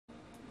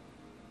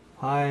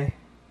Hi,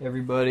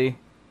 everybody.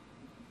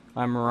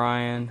 I'm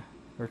Ryan,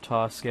 or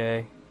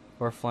Tasuke,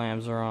 or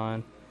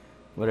Flamzeron,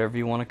 whatever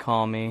you want to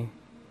call me.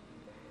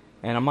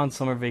 And I'm on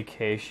summer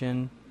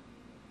vacation,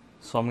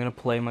 so I'm gonna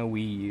play my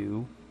Wii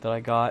U that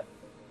I got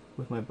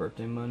with my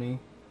birthday money.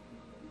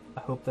 I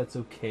hope that's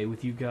okay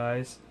with you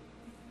guys.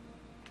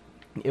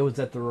 It was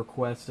at the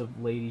request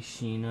of Lady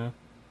Sheena,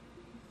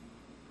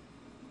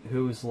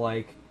 who's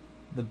like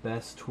the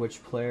best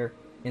Twitch player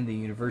in the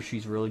universe.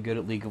 She's really good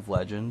at League of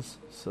Legends,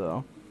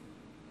 so...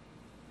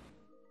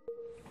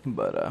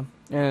 But,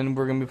 and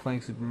we're gonna be playing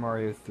Super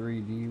Mario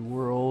 3D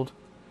World,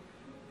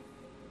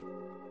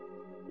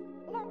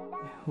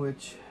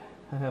 which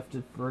I have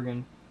to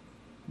friggin'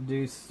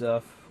 do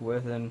stuff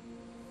with, and...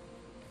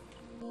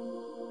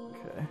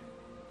 Okay.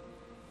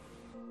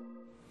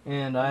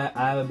 And I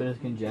have a bit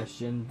of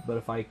congestion, but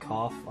if I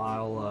cough,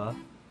 I'll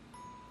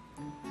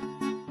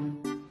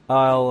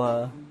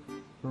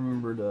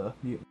remember to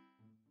mute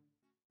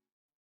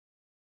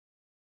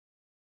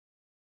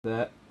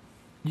that.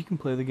 You can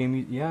play the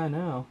game. Yeah, I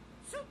know.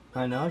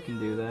 I know I can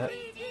do that.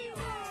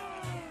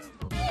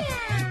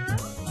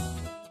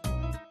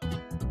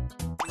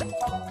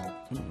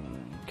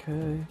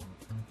 Okay.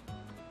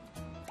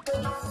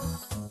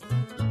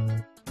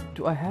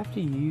 Do I have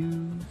to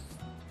use...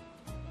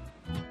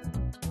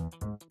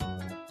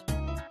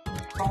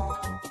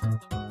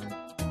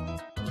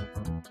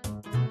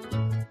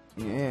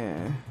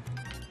 Yeah.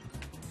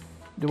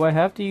 Do I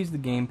have to use the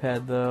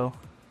gamepad though?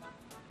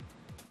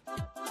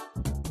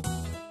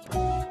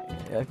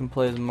 Yeah, I can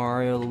play as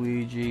Mario,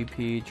 Luigi,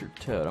 Peach, or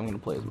Toad. I'm gonna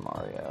play as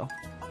Mario.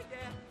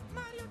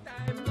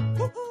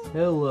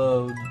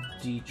 Hello,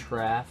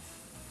 D-Traff.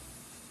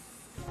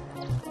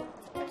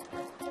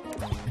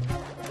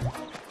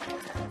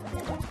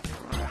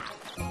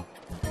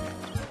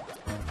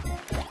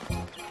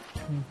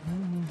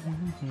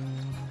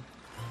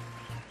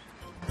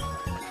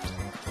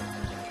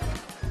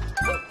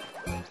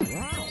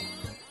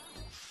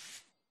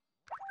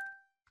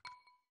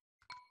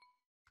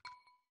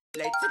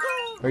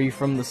 Are you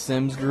from the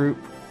Sims group?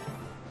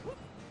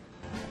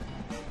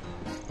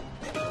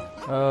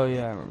 Oh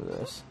yeah, I remember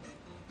this.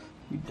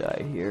 You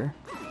die here.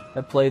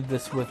 I played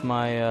this with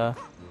my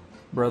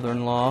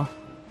brother-in-law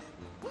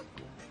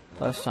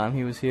last time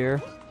he was here.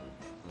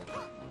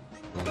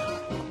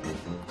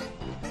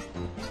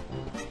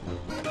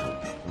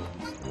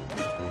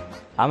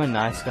 I'm a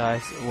nice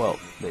guy. Well,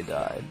 they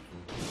died.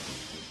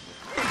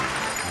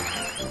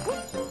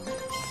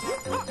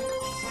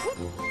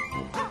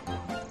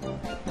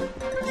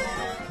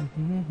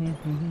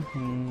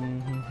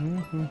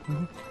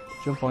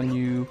 Jump on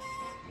you.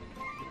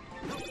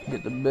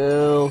 Get the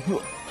bill.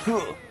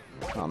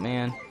 Oh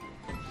man.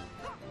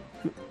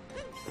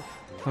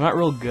 I'm not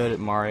real good at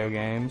Mario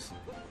games.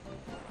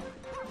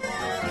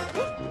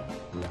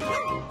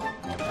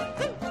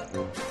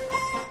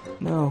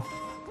 No.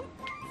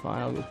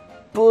 Fine, I'll go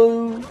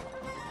blue.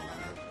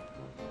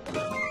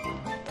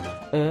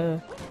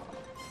 Are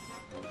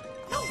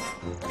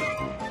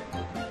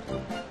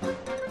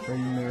you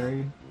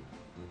married?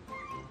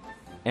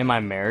 Am I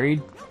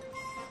married?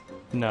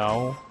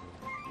 No.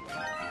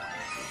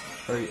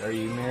 Are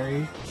you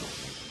married?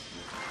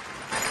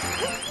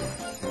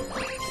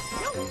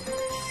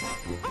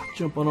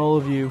 Jump on all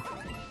of you.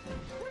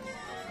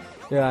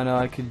 Yeah, I know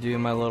I could do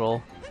my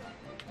little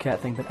cat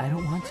thing, but I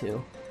don't want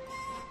to.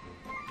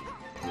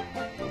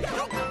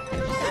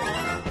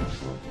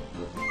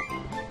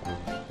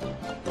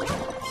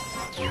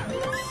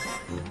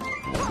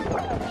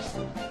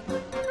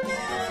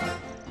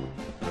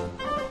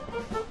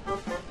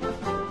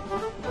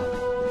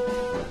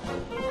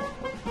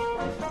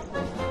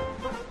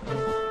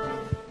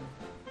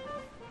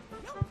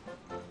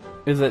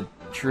 Is it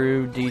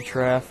true,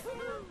 D-Traff?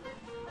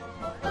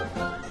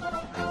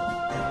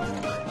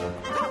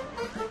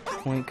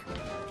 Wink.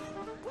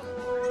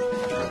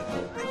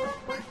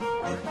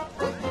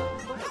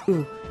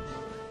 Ooh.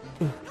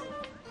 Ooh.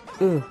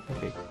 Ooh.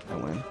 Okay, I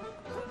win.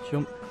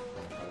 Jump.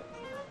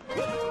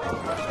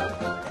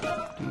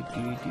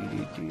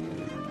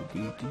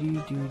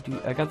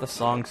 I got the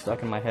song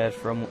stuck in my head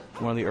from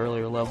one of the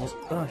earlier levels.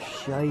 Oh,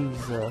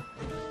 IZZA.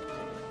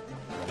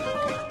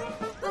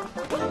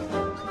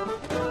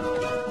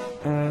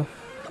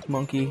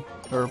 Monkey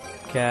or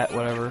cat,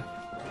 whatever.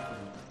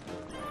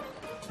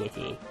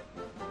 Kitty.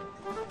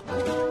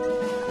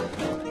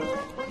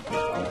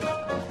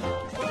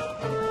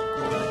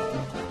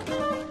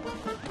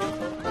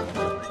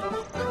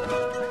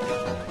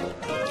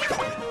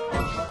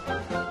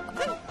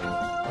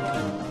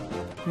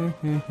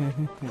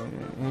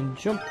 And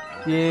jump.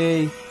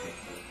 Yay.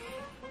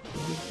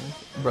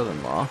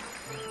 Brother-in-law.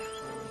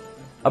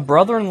 A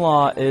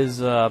brother-in-law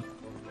is,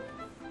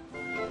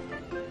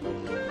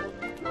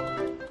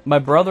 my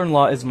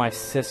brother-in-law is my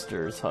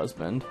sister's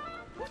husband.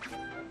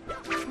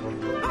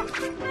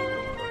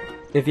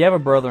 If you have a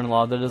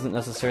brother-in-law, that doesn't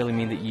necessarily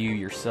mean that you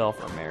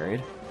yourself are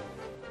married.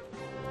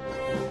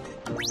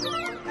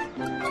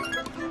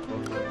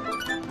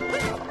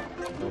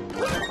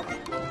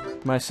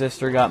 My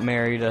sister got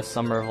married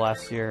summer of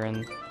last year,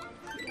 and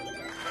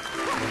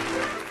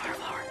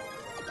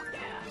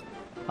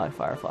I like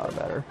Fire Flower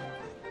better.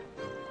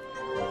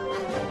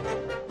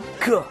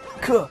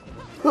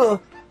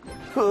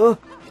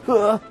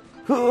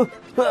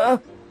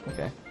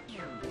 Okay.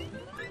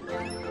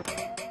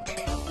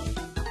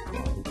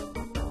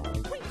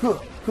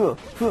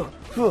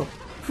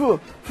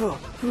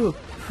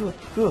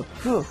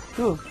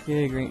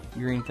 Yay, green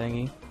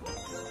thingy.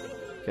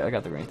 Okay, I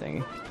got the green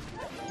thingy.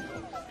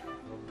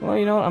 Well,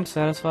 you know what? I'm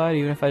satisfied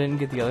even if I didn't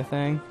get the other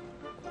thing.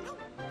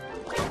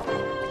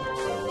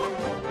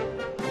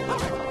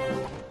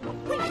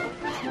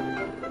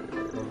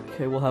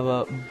 Okay, we'll have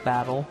a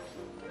battle.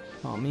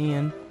 Oh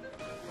man.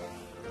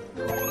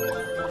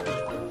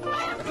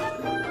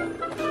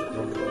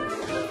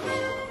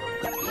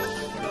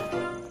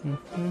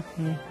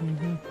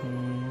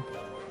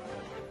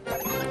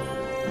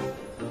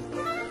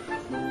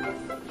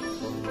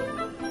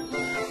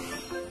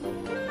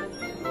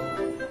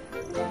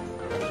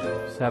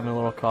 Just having a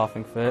little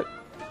coughing fit.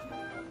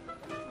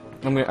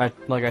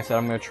 Like I said,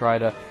 I'm gonna try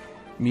to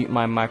mute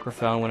my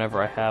microphone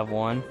whenever I have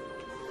one.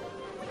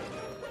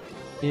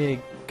 Yeah,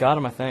 got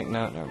him, I think.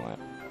 No, never mind.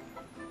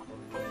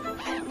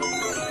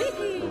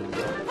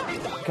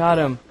 Got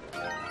him.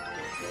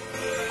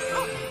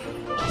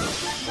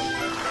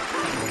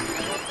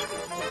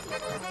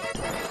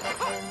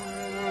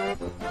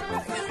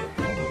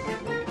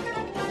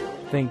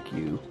 Thank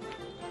you.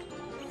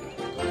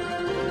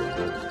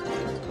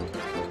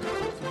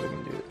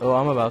 Oh,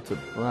 I'm about to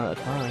run out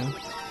of time.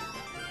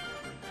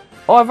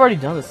 Oh, I've already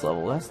done this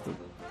level. That's the...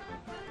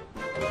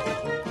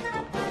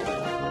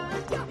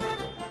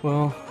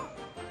 Well...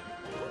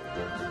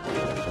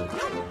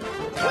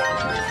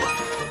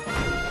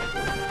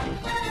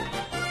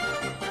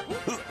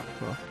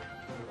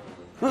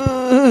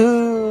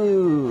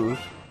 Ooh.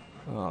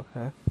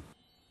 Okay.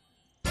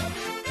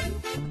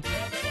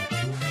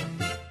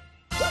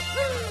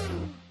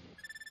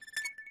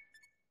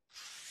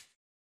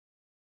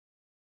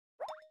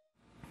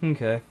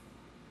 Okay.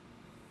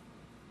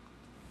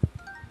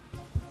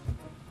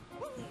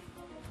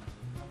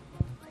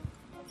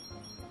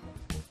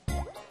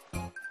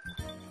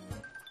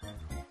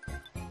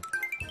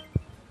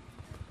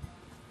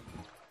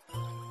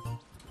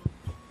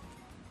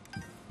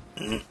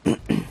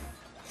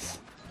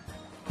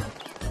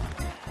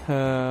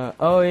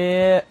 Oh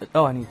yeah.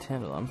 Oh, I need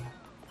 10 of them.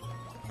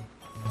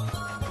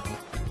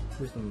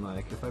 Where's the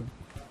mic? If I...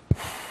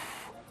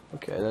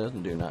 Okay, that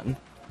doesn't do nothing.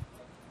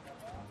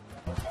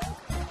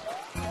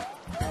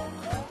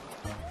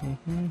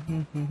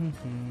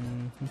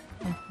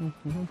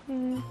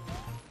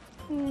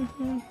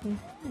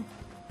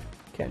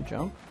 Can't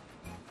jump.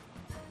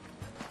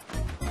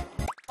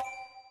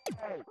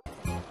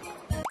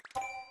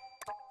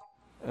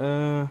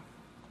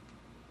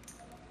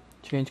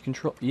 Change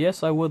control.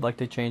 Yes, I would like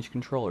to change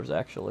controllers,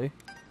 actually.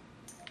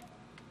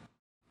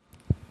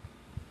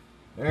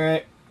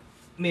 Alright.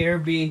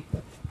 BRB.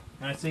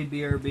 I say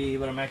BRB,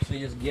 but I'm actually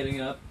just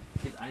getting up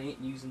because I ain't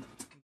using the...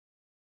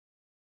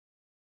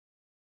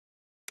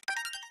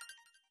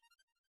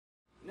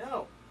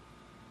 No!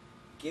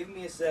 Give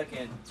me a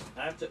second.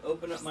 I have to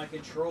open up my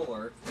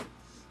controller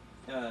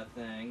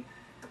thing.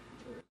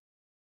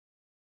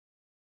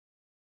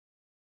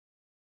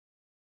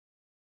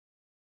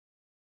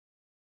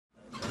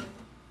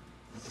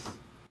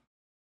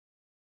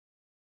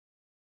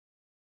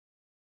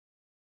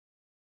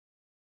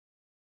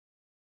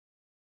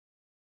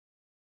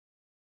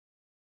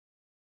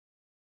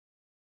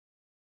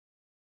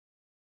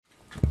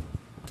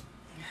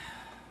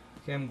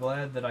 Okay, I'm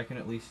glad that I can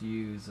at least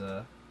use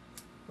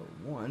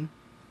one.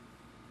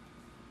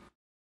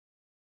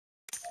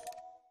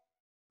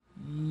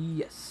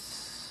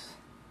 Yes.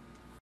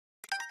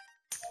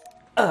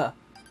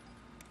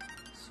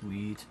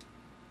 Sweet.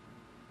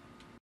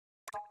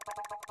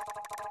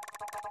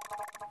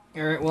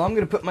 Alright, well I'm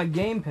gonna put my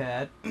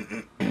gamepad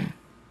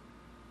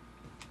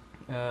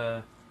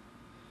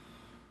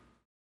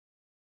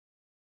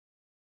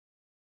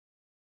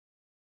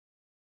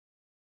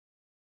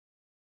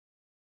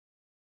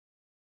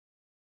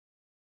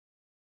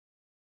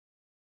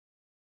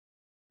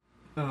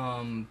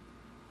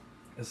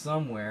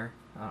somewhere.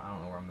 I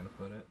don't know where I'm gonna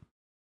put it.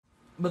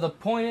 But the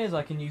point is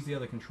I can use the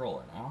other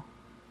controller now.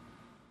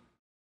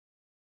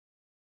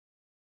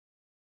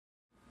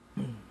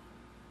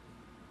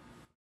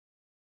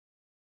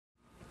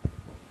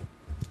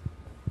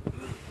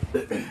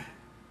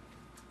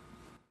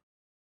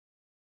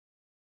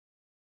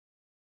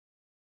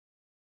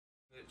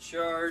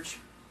 Charge.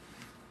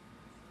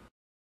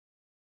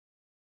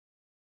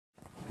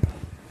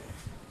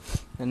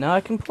 And now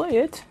I can play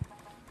it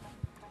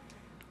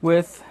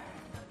with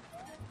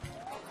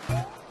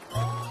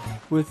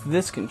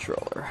this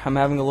controller. I'm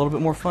having a little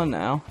bit more fun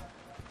now.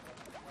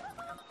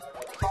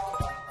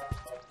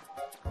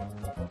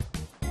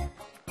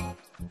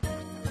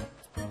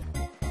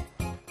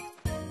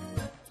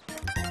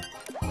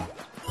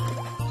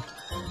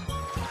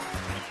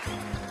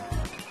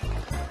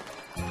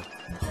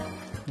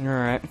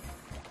 Alright.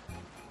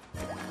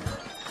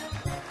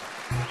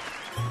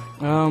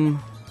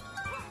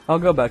 I'll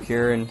go back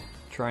here and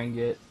try and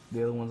get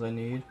the other ones I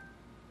need.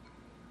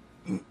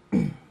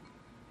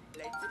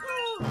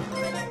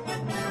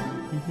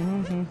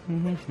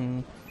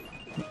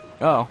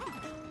 Oh.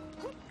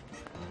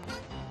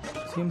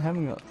 See, I'm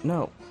having a...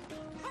 No.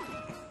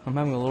 I'm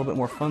having a little bit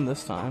more fun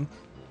this time.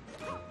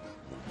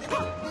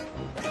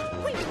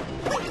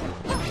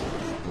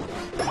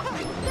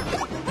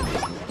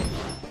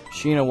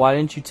 Sheena, why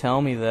didn't you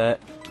tell me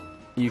that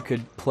you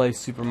could play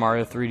Super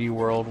Mario 3D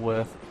World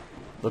with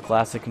the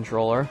classic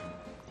controller?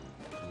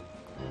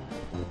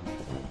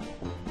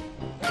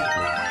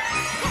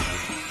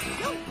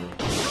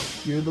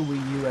 You're the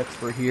Wii U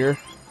expert here.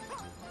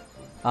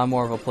 I'm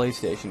more of a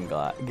PlayStation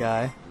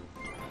guy.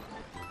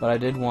 But I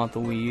did want the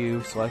Wii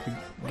U so I could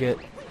get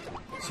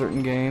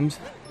certain games.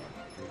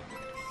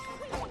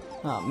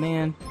 Oh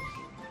man.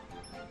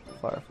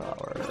 Fire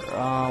flower.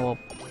 Oh, well,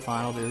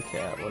 fine, I'll do the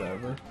cat,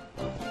 whatever.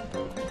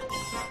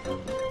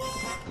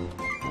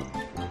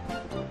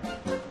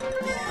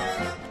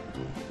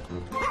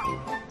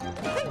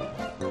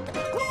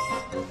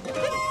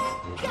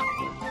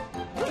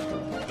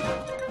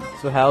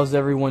 So how's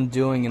everyone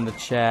doing in the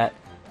chat?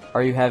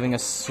 Are you having a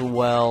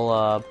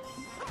swell,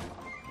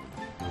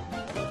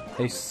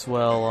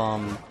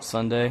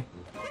 Sunday?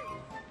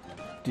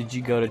 Did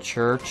you go to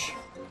church?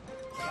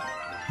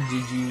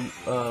 Did you,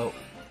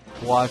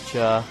 watch,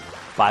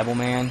 Bible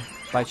Man,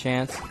 by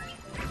chance?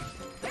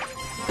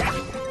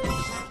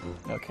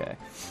 Okay.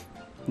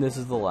 This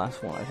is the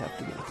last one I'd have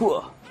to get.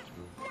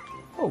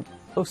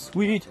 Oh,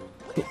 sweet!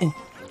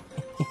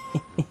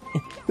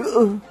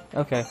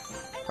 Okay.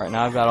 Right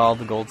now I've got all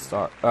the gold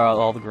star,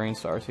 all the green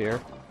stars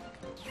here.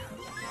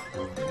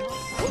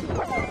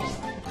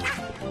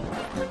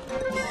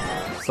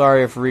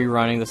 Sorry if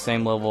rerunning the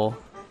same level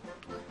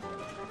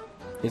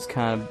is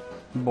kind of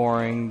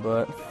boring,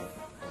 but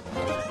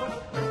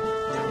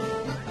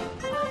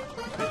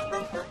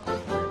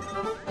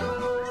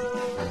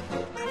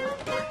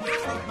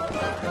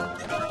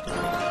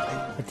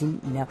I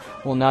didn't know.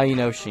 Well, now you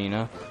know,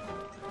 Sheena.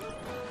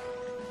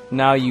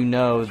 Now you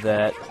know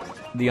that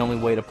the only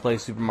way to play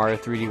Super Mario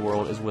 3D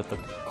World is with the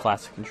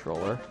classic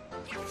controller.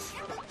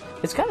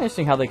 It's kind of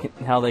interesting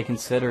how they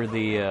consider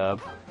the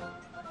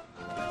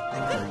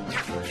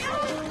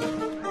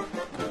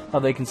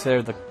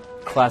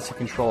classic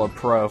controller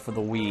Pro for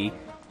the Wii,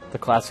 the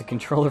classic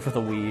controller for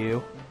the Wii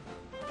U.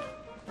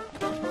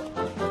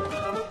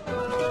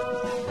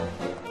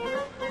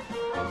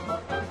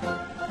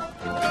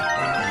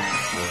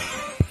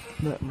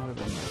 That might have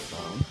been my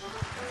phone.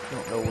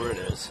 Don't know where it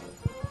is.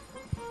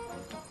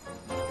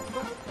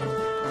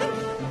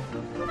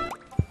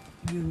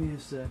 Give me a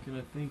second,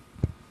 I think.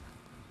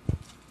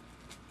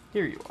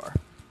 Here you are.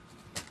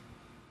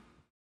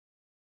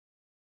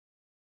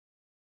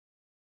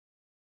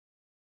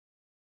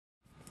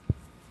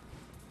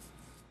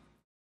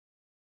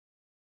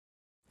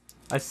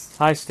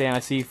 Hi Stan, I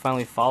see you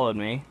finally followed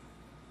me.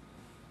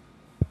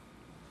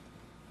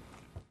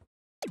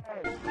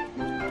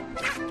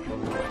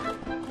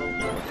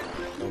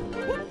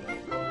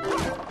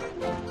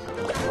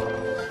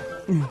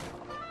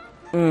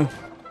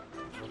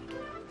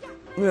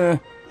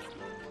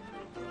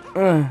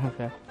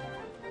 Okay.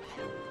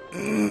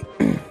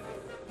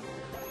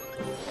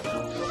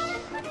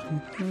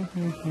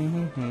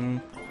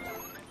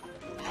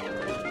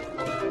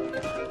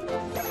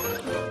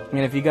 And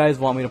if you guys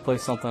want me to play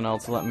something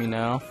else, let me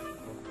know.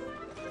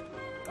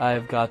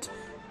 I've got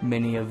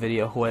many a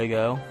video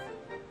juego.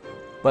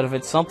 But if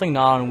it's something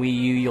not on Wii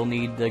U, you'll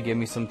need to give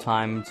me some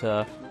time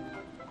to...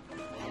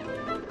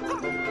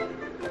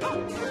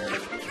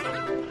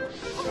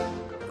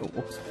 Oh,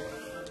 whoops.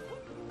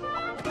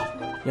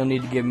 You'll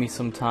need to give me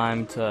some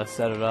time to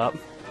set it up.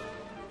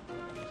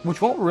 Which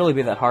won't really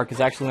be that hard,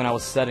 because actually when I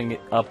was setting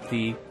up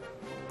the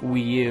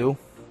Wii U,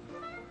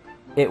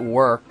 it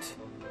worked.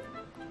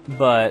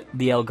 But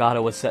the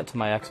Elgato was set to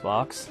my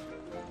Xbox.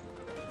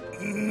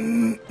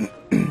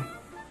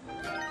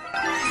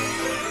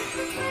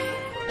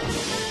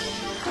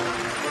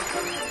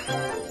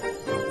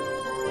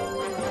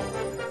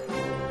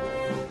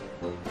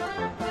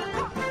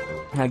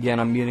 Again,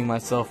 I'm muting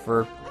myself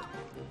for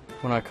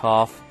when I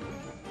cough.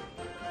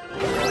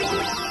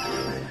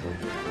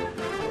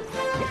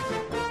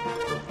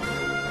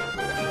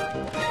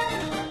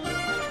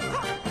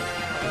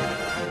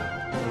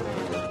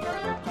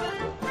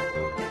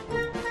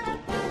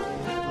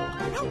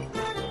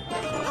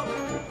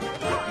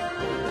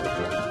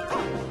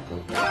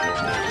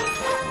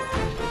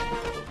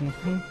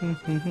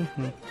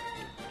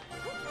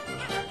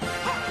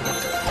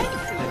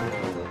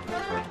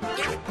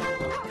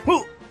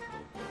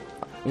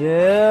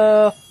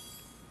 Yeah.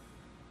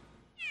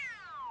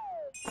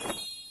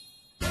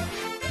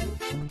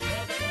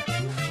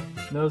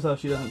 Notice how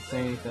she doesn't say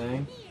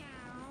anything.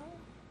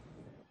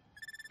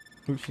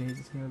 Ooh, she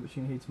hates Mario, but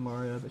Sheena hates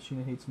Mario, but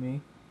Sheena hates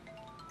me.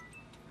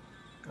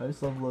 I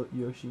just love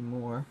Yoshi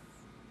more.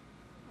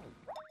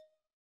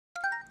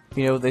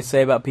 You know what they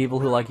say about people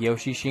who like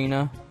Yoshi,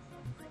 Sheena?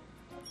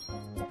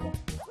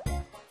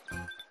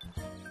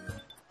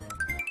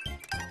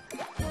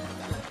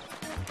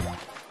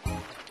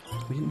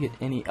 We didn't get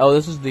any. Oh,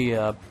 this is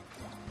the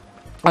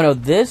Oh no,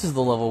 this is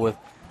the level with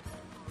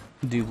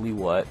doobly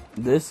what.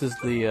 This is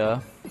the,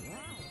 I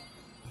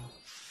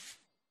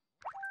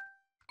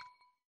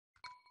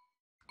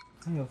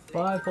have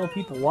 5 fellow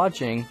people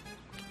watching.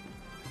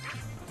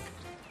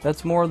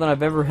 That's more than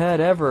I've ever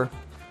had, ever.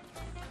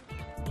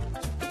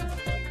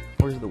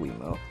 Where's the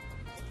Wiimote?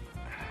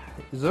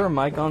 Is there a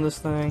mic on this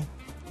thing?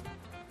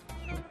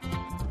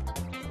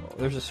 Oh,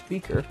 there's a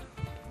speaker.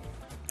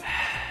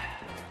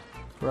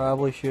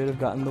 Probably should have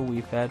gotten the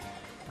Wii Pad.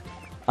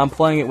 I'm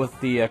playing it with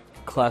the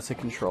classic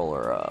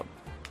controller,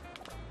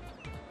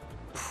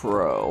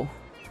 Pro.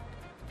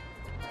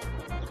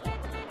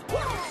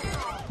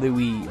 The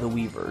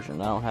Wii version.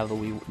 I don't have the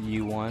Wii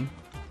U one.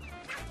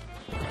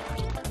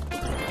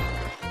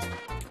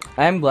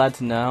 I am glad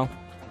to know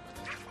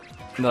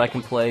that I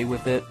can play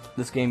with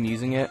this game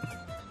using it.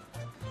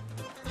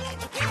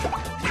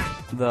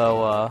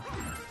 Though,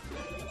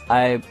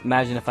 I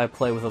imagine if I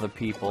play with other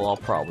people, I'll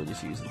probably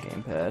just use the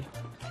gamepad.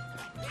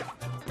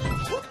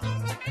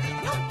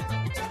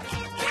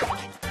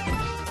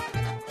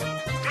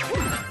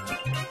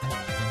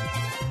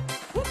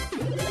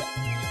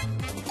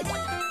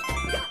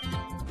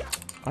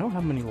 I don't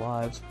have many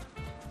lives.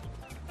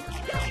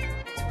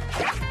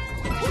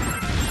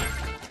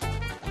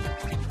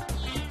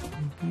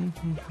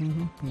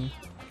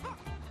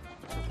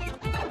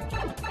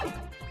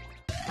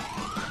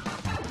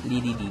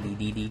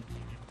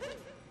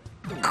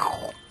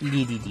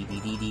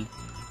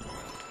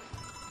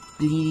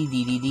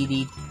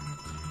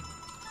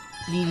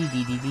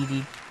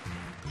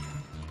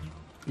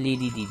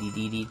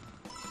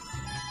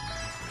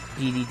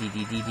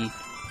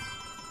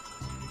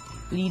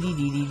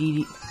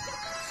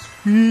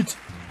 Sweet.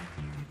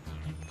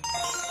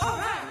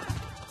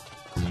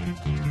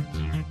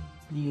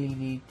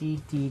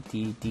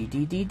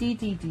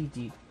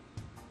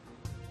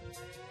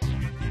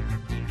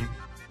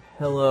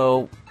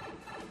 Hello,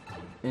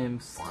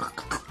 imps.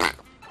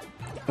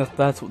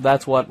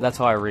 That's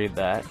how I read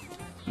that.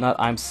 Not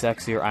I'm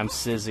sexy or I'm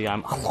sizzy.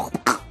 I'm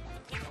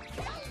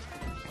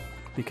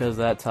because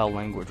that's how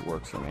language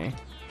works for me.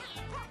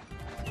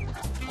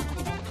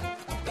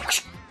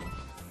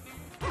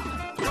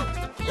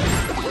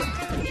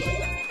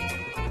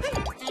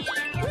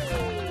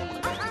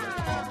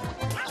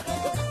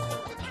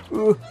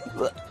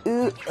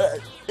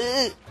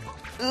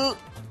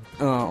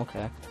 Oh,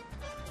 okay.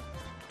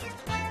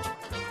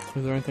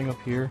 Is there anything up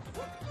here?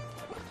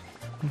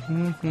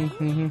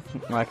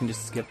 Or I can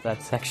just skip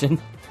that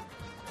section.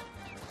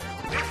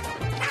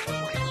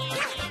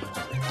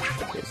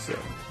 Okay, so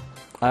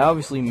I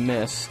obviously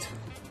missed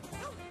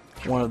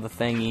one of the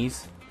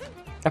thingies.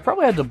 I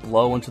probably had to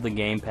blow into the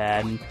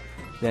gamepad and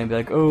then be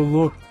like, oh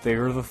look,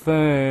 there's the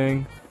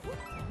thing.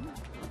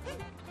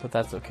 But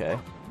that's okay.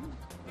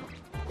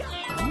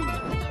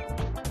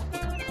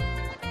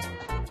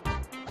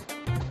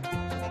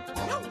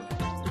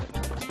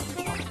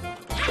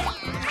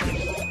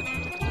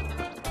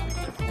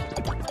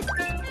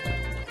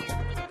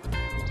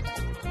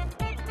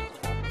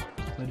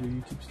 I do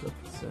YouTube stuff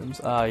with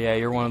Sims. Yeah,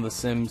 you're one of the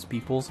Sims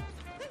peoples.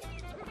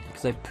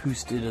 Because I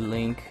posted a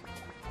link.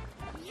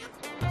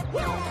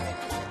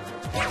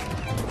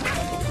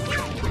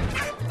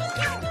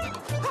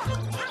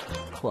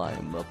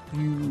 Climb up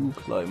you,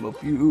 climb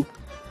up you.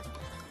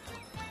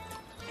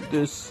 Do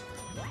this.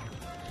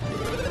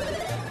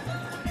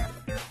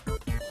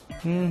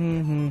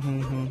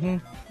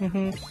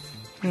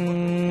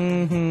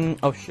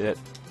 Oh shit.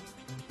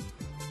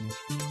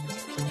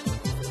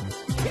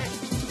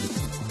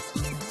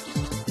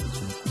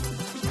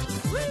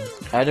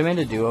 I demand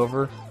a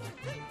do-over.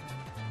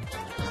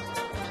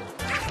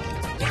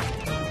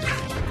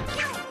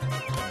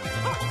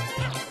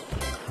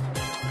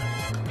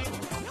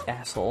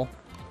 Asshole.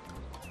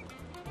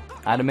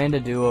 I demand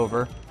a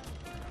do-over.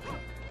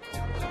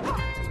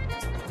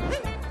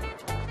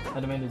 I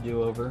demand a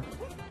do-over.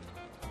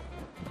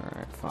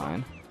 Alright,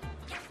 fine.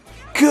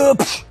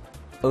 Kups!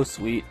 Oh,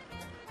 sweet.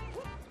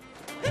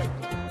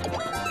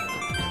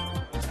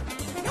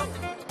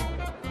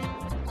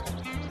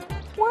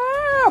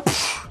 Wow!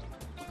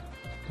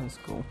 That's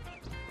cool.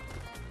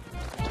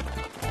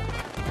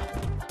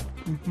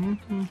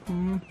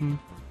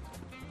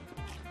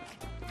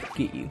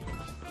 Get you.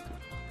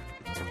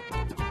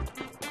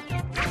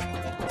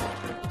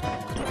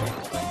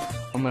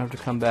 I'm gonna have to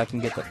come back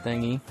and get that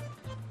thingy.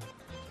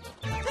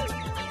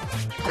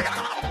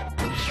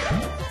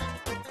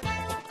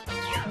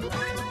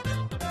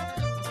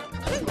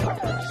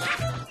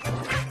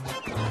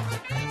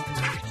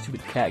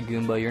 Stupid cat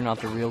Goomba, you're not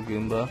the real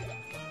Goomba.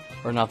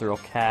 Or not the real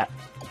cat.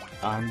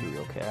 I'm the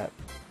real cat.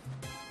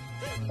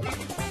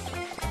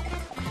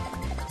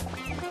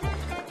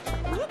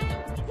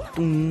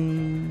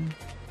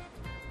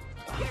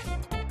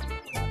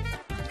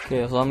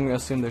 Okay, so I'm gonna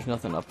assume there's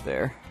nothing up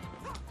there.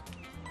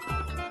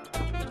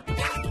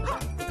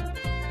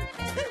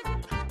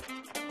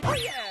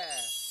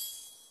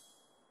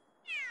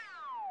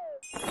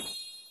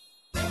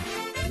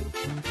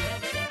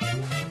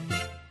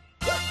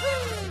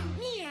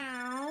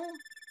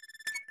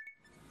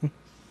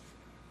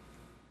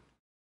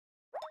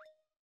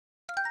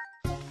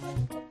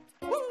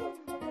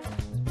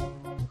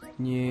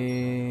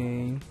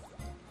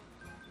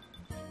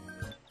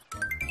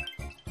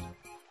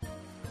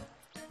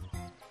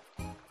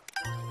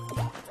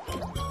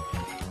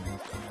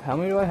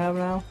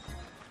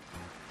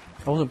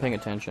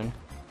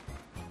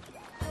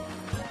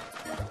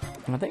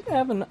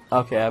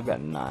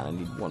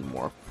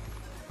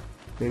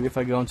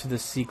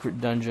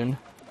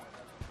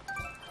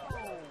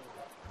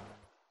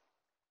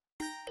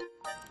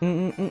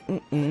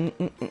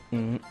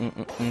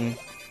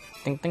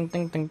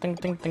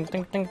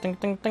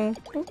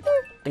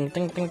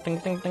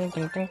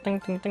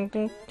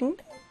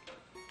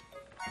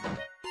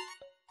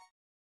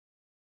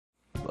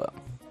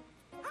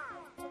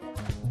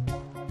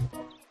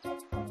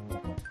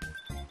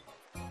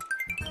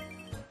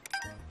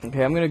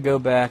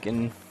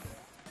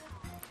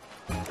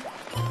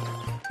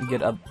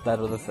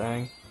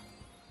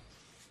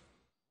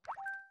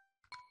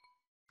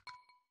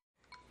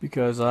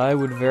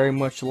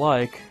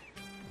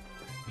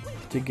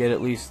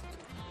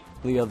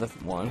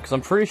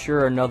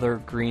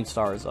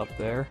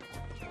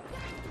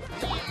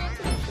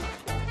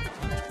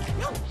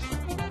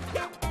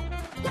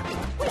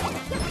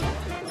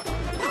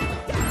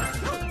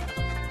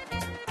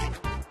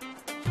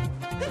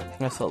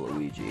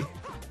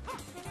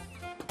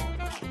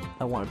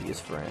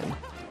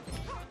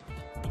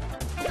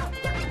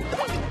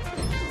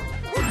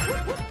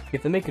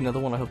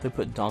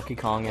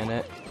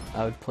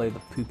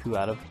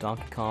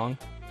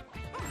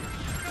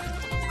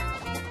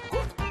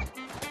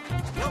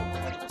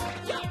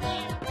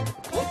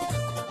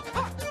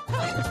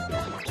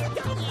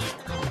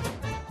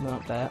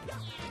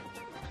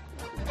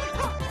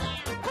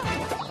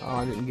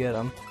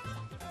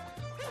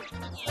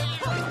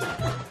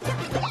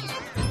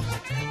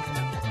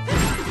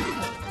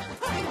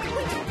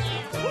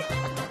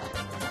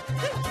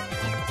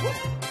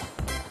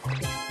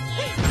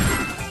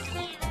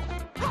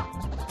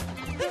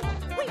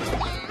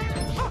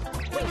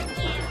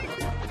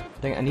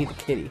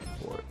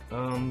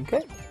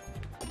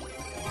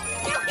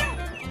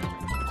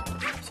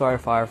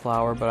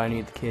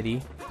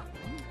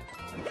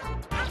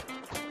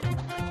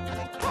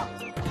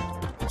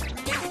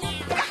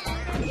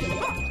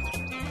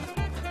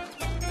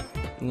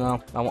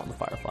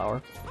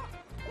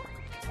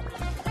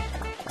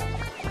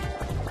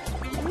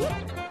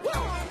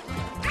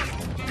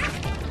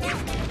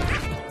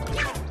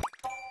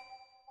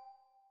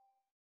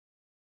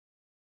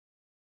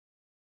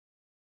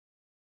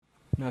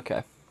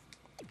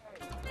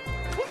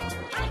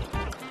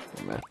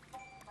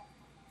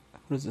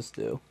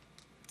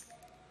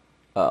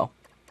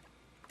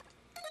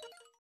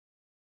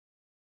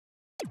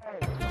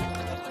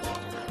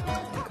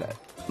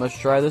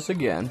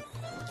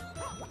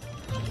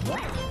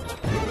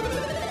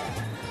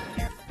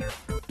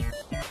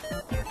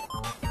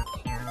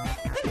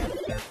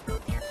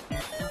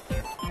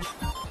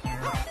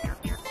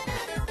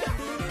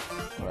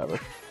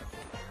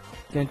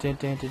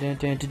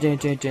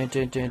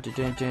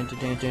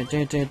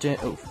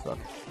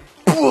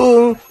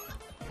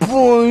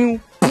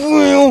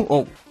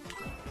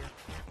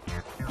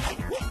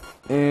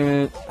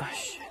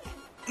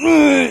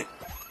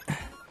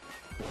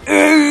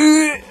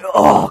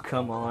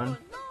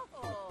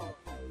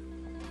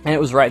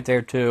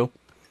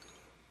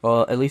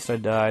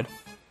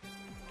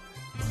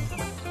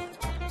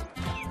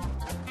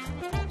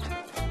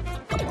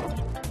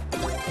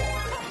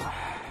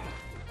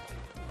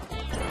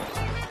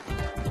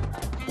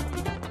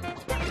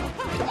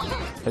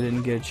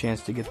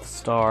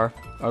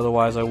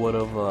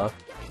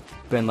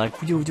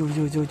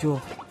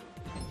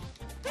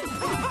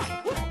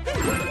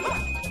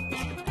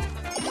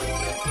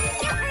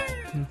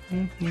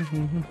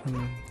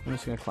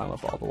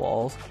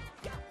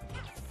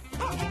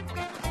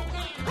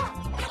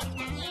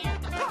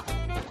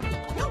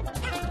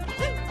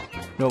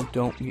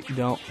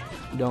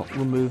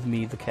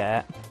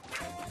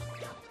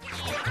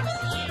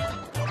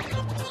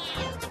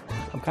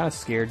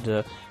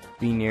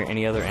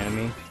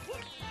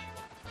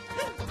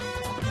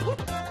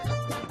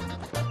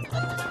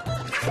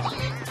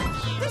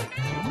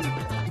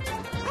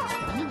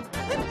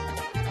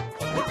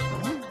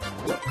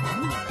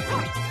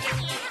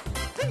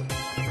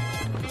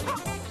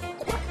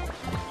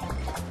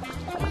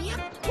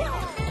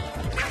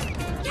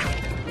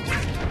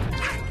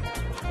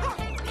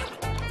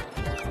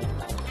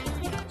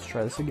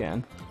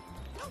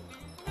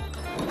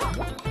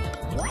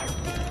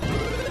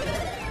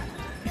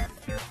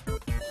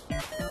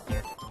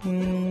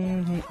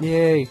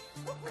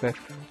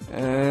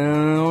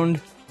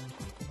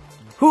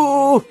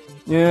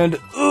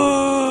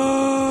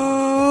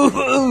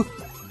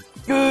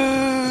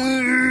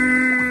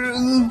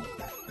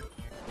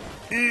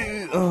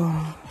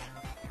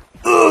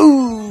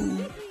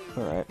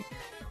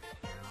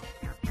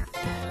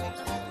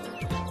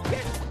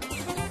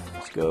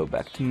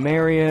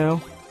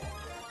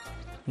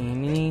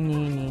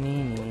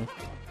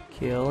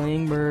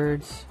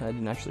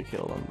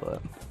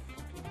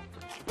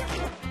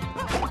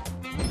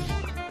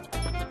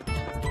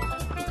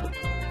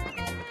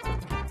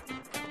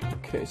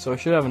 Okay, so I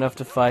should have enough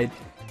to fight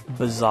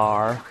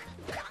Bowser,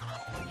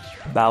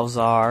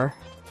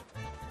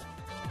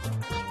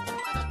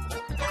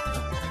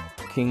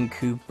 King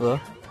Koopa,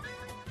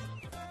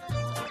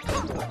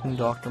 and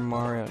Dr.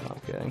 Mario. No, I'm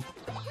kidding.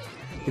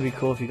 It'd be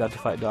cool if you got to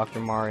fight Dr.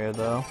 Mario,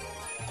 though.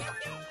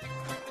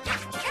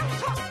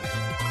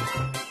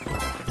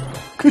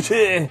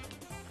 Kuchi!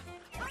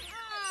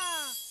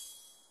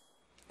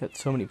 Got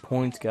so many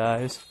points,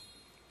 guys.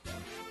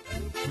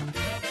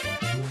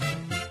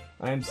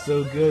 I am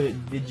so good at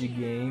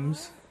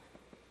Digigames.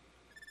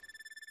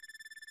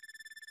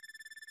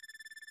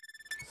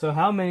 So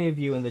how many of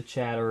you in the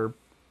chat are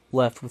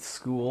left with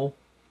school?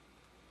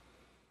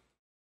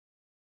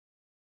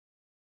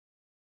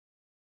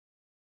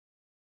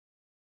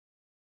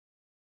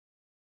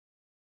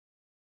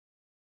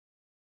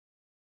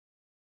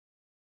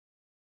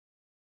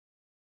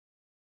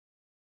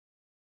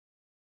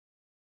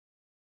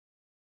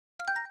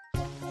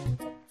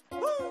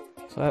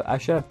 So I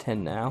should have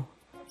 10 now.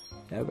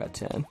 Yeah, I've got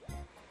 10.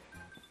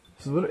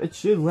 So it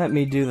should let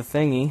me do the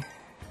thingy.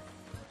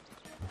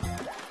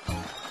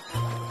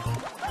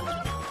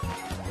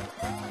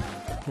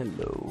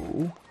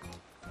 Hello.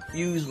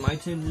 Use my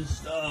 10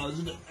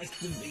 stars to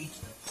activate.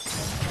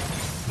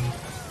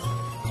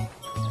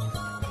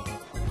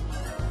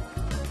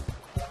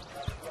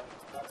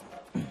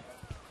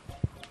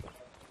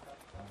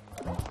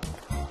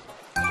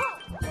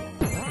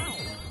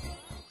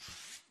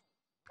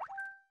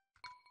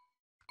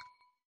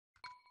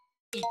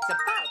 It's about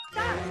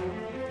time!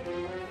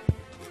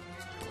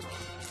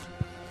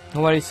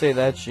 Why do you say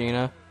that,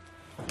 Sheena?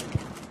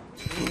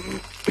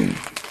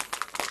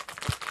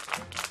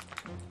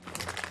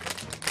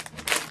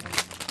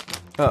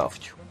 Oh.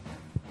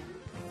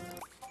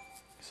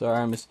 Sorry,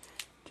 I'm just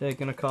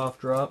taking a cough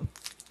drop.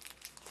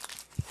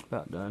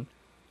 About done.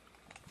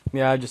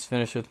 Yeah, I just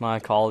finished with my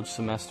college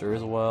semester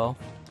as well.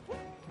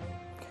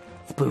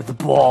 Let's play with the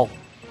ball!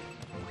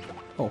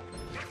 Oh.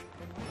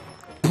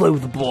 Play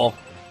with the ball!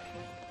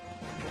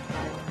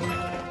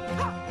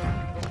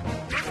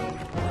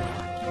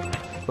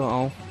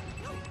 Uh-oh.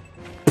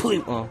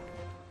 Play, oh.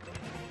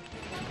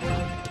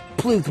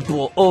 Play with the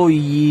ball. Oh,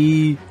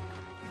 yeah.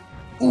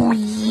 Oh,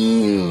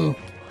 yeah.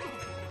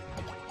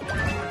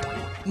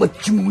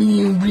 Macho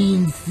Man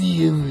Rain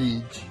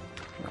Savage.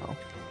 No.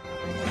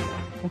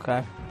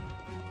 Okay.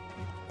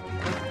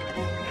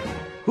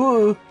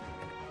 Huh.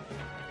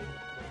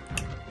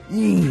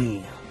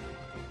 Yeah.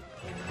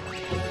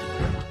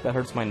 That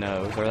hurts my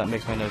nose, or that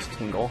makes my nose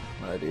tingle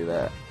when I do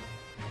that.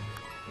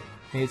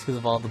 Maybe it's because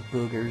of all the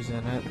boogers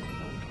in it.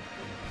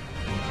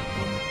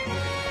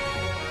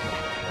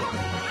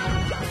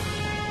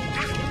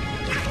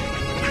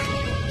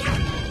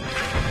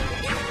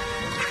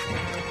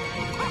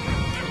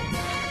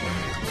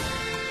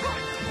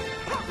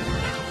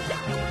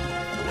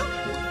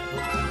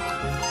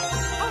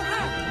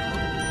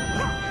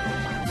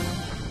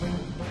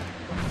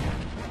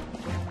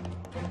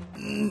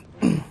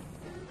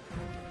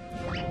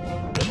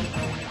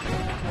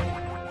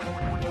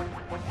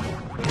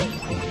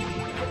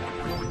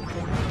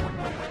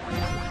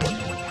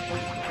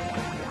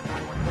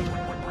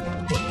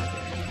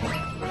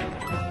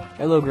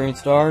 Hello, Green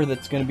Star.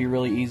 That's gonna be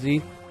really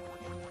easy.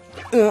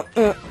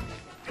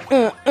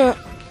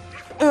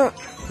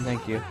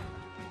 Thank you.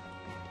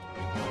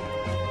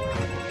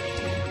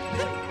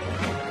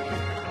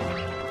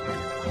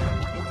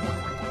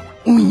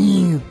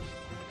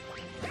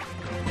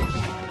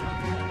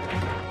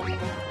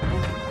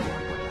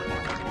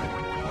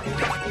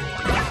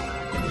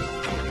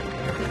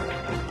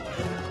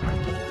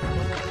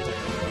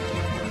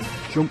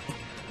 Jump.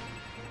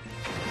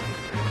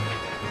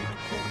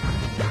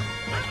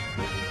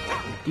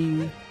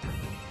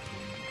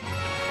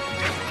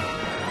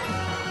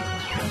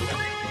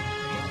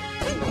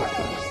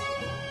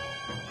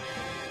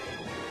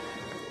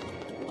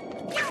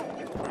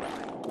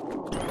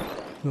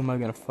 Who am I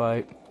gonna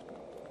fight?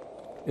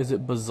 Is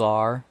it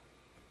Bazaar?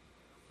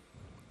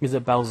 Is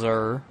it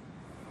Bowser?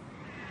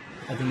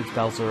 I think it's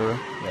Bowser.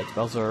 Yeah, it's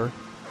Bowser.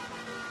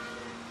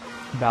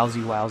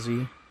 Bowsy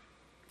Wowsy.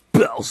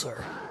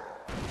 Bowser!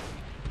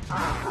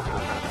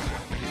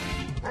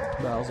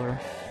 Bowser.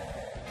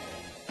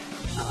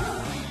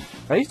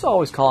 I used to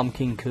always call him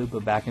King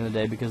Koopa back in the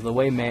day because the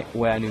way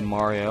I knew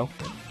Mario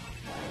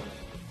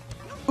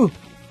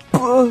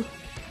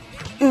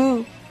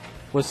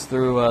was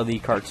through the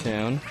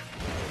cartoon.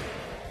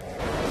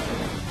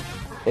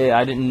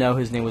 I didn't know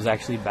his name was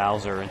actually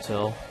Bowser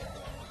until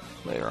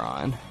later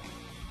on.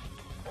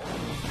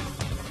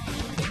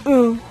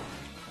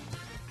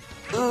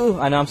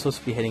 I know I'm supposed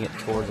to be hitting it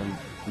towards him,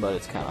 but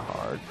it's kind of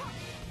hard.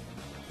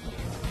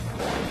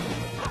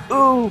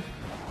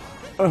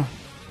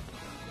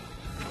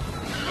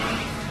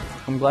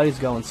 I'm glad he's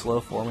going slow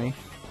for me.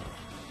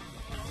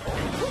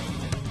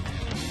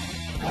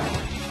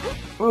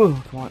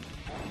 Come on.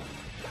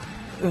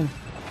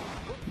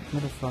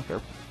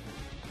 Motherfucker.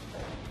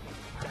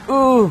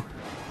 I'm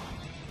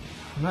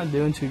not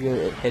doing too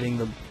good at hitting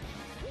the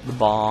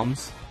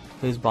bombs.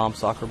 These bomb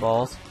soccer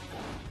balls.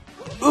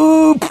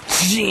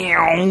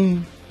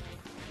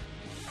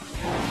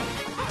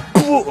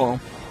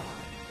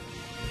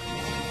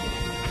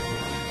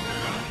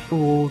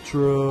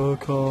 Ultra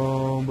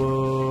combo.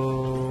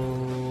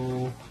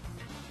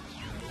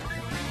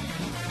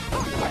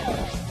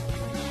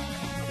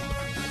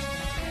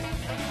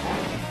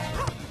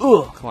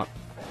 Oh, come on.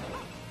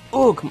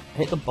 Oh, come on.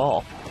 Hit the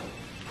ball.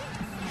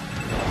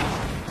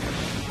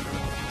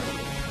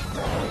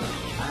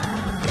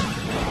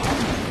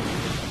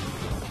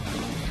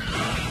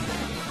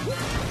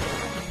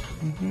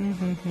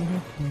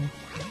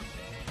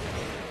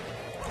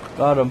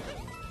 Got him.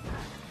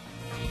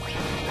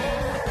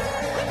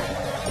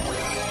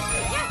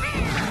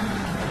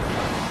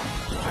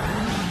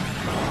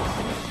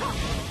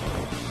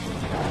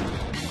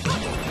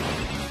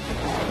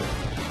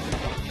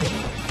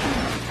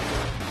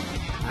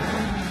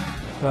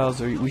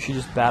 Bowser, we should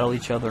just battle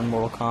each other in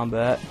Mortal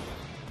Kombat.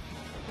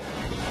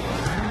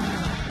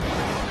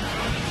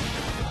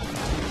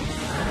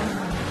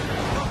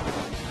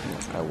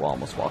 I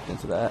almost walked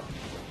into that.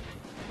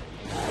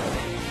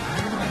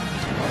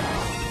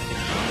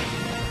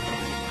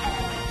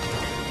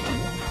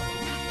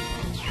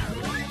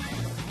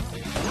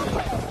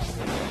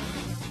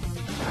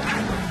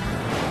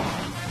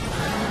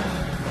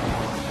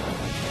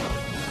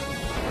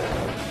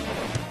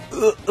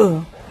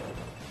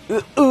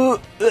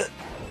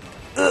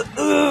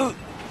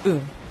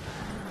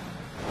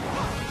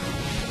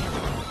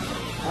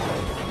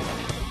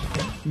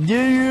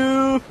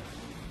 Yeah!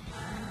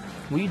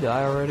 We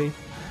die already?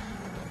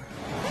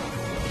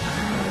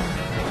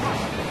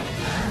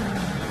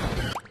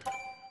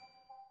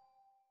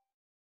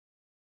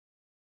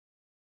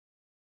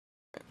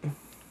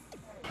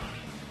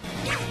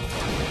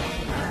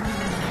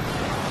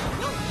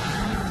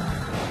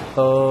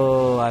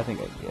 Oh, I think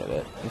I get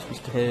it. You're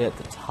supposed to hit it at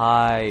the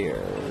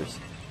tires.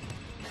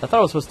 I thought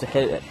I was supposed to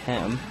hit it at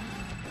him.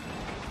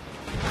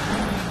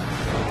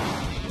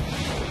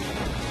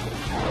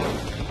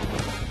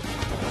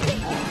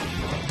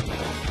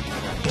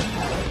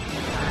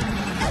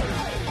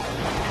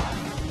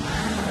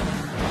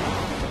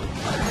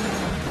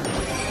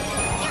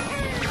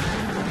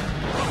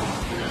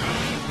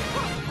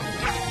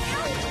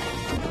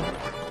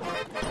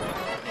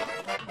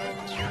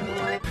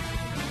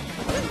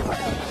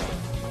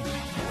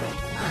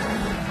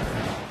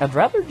 I'd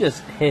rather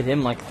just hit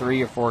him like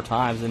 3 or 4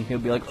 times and he'll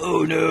be like,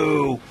 oh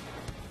no!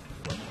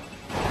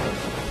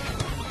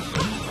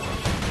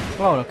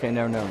 Oh, okay,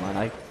 never mind.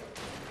 I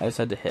just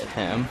had to hit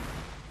him.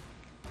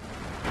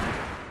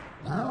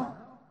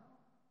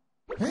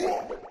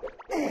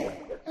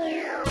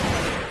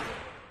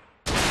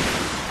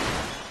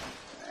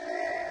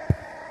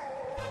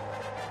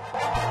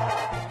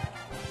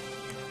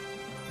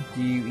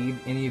 Do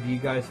any of you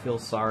guys feel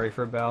sorry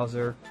for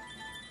Bowser?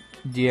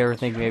 Do you ever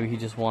think maybe he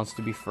just wants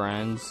to be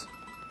friends?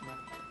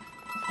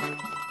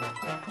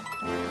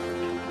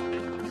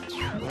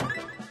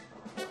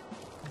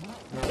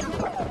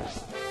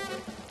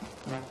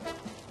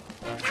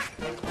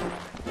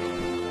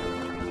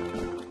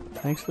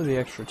 Thanks for the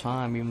extra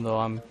time, even though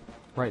I'm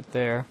right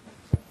there.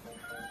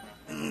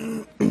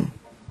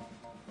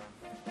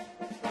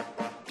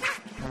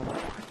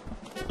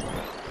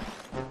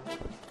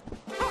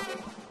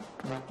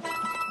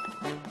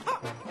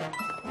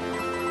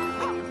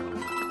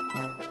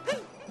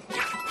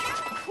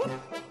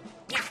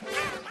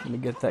 Let me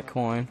get that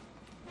coin.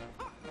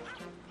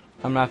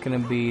 I'm not gonna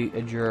be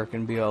a jerk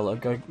and be all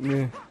like,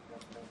 meh.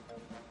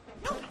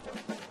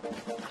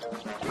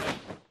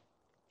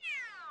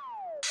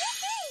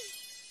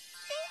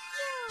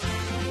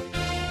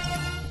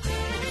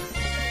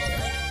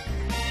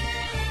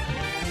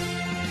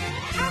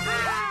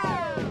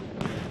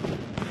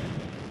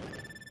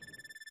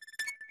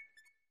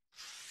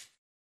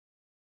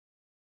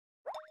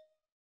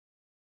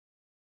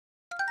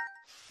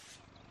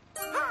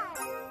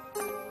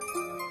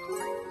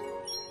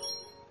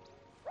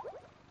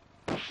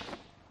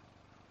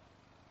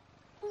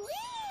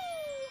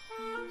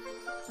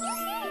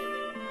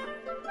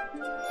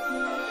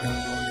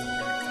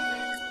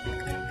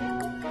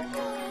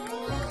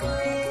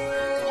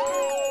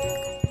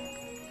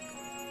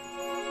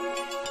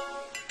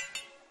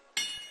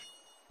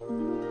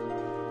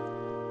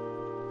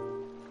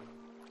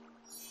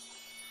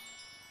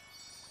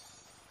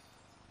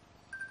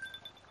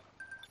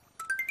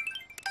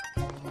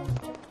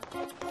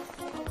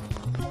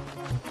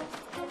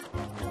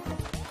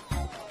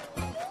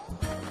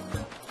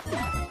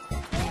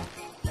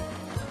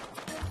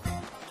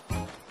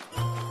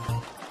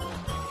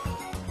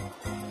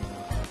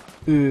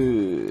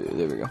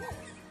 There we go.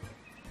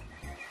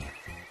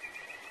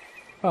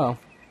 Oh.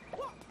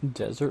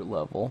 Desert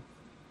level.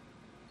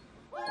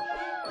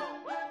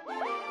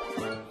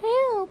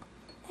 Help!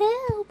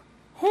 Help!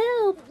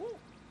 Help!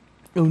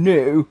 Oh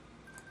no!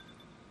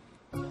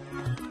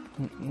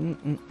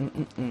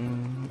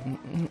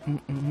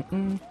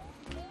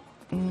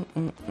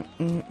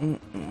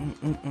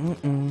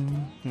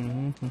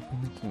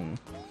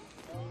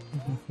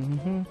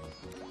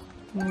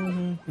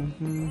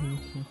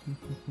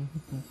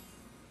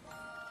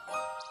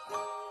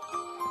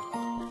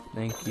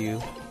 Thank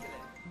you.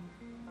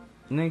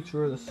 Thanks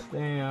for the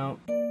stamp.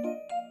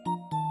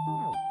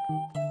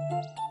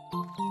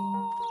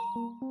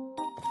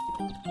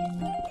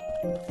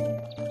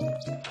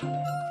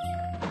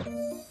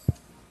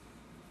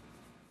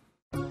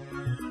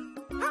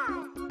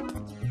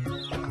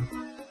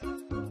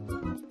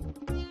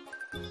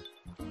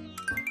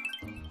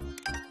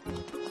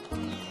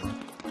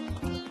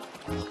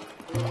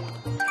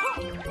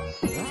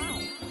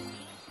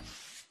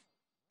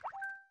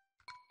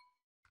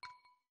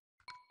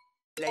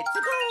 Let's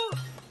go!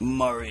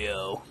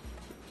 Mario.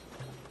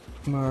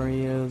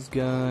 Mario's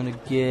gonna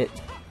get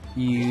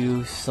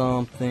you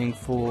something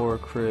for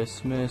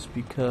Christmas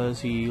because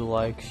he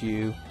likes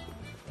you.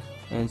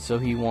 And so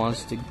he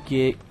wants to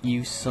get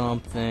you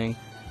something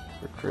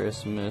for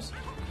Christmas.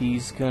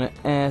 He's gonna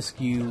ask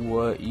you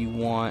what you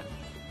want,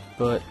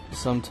 but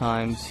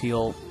sometimes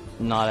he'll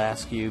not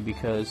ask you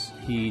because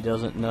he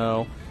doesn't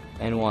know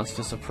and wants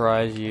to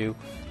surprise you.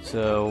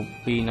 So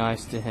be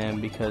nice to him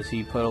because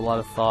he put a lot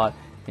of thought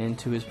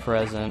into his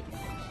present.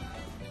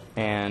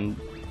 And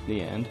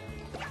the end.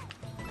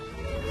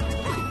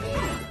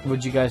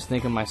 What'd you guys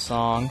think of my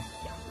song?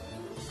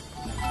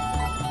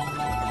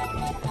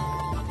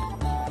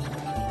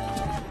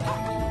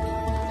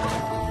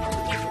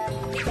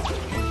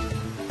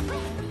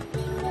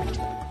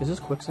 Is this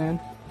quicksand?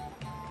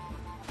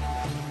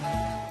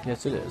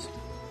 Yes, it is.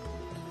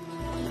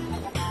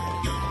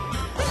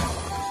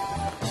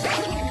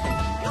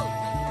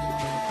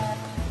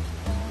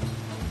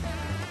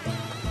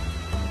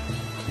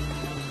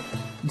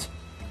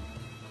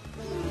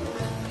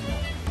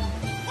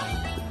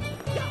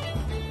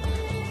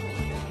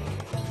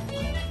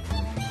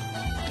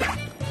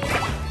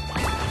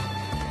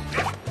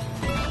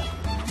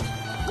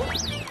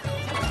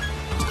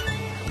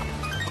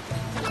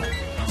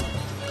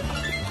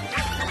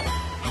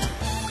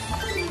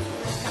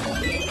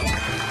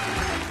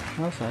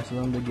 That's nice of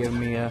them to give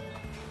me a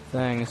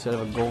thing instead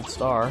of a gold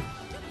star.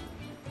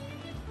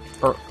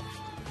 Or,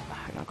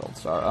 not gold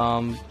star,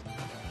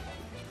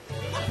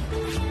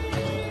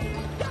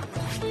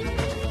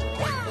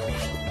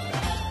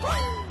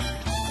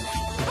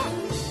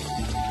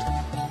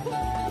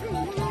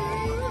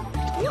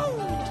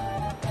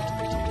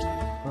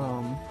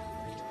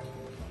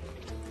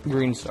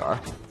 green star.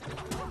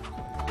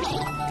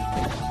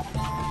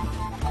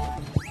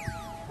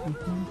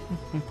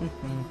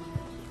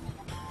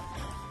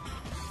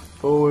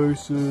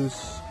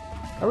 Oasis.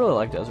 I really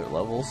like desert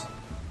levels.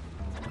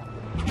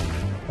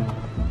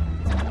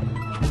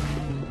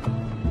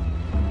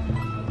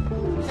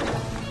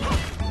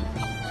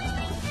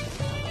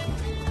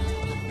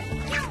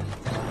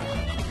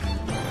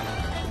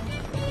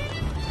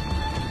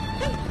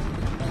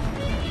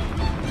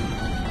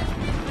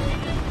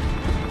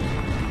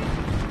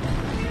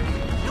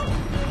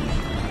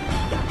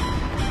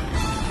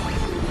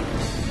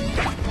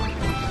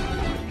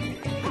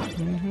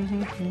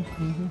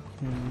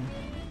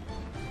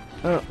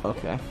 Oh,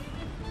 okay.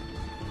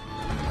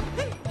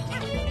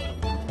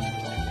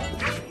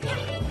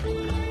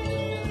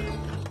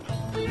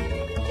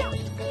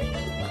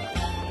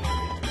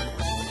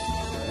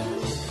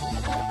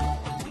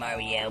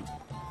 Mario.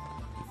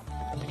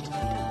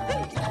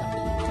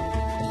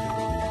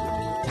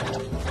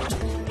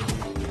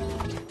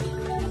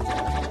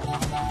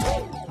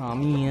 Aw,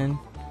 man.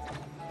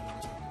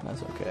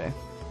 That's okay.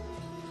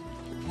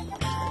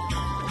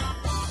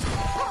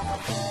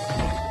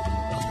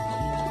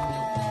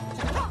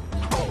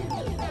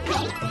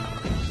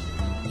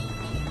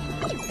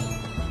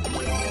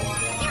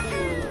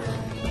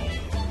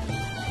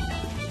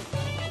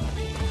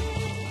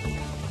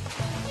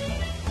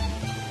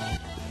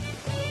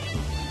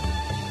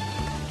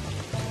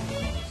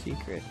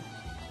 Secret.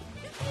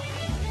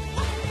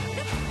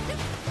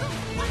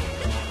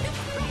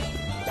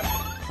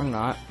 Or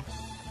not.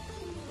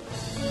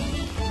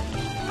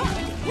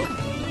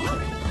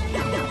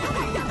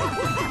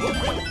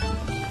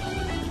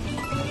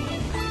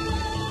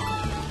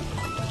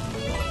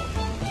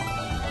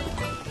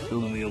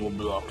 Build me on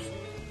blocks.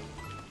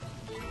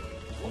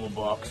 On a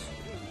box.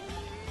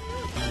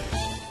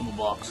 On a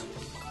box.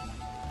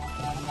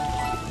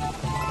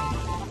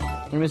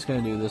 I'm just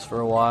gonna do this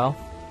for a while.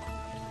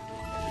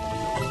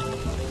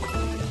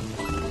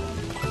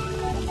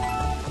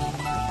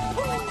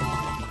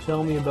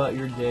 Tell me about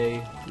your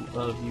day,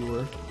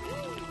 viewer.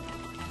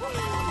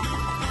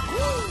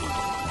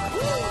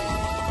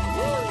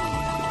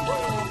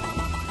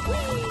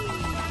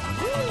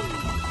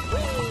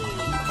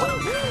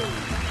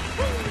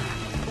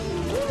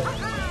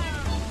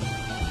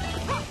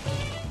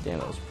 Damn,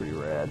 that was pretty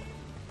rad.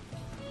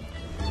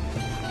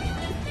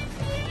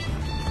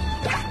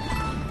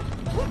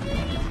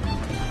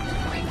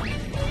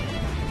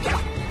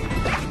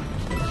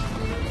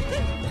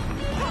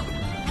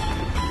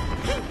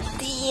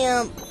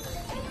 Damn!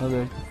 Oh,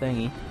 there's the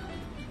thingy.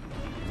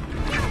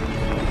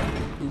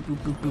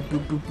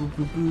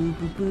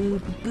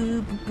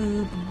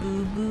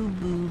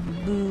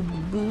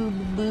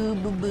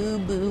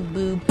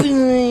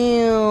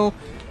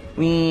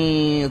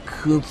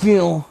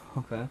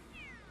 Okay.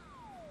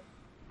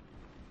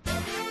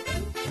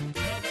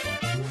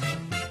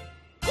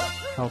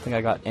 I don't think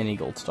I got any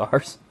gold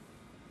stars.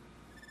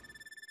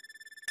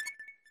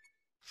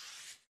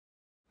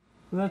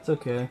 But that's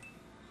okay.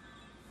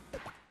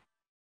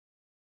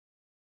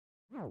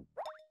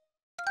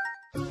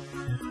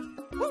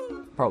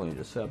 Probably need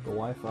to set up the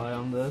Wi-Fi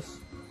on this.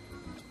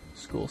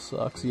 School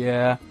sucks,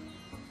 yeah.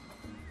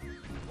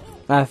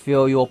 I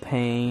feel your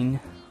pain.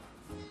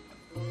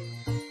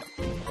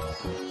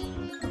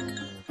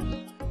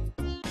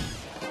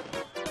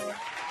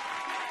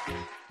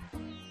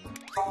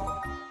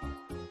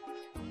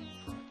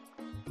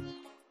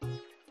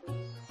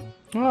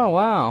 Oh,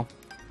 wow.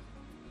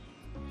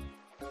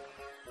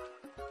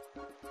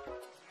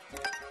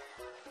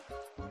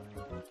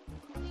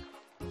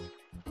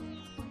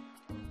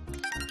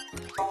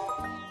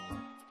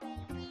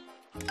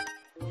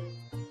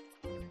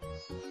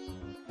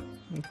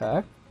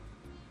 Okay.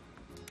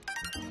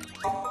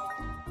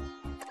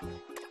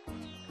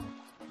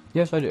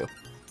 Yes, I do.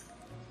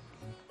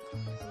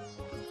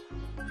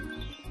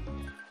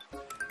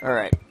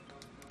 Alright.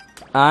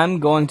 I'm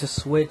going to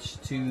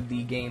switch to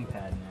the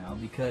gamepad now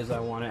because I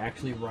want to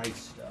actually write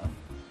stuff.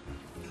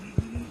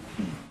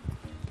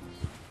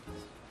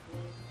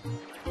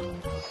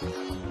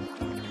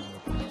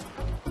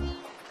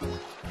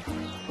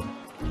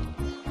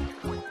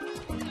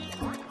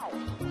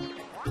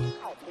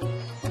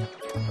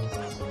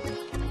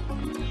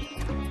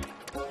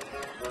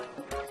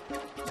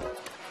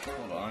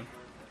 Hold on.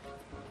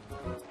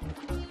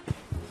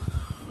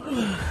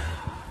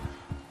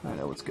 I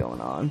know what's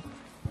going on.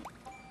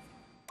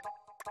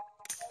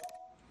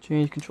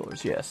 Change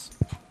controllers, yes.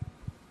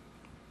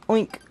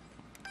 Oink.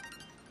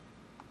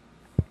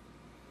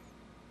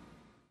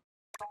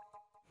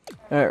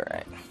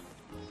 Alright.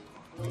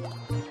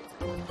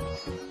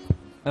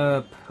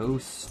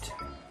 Post.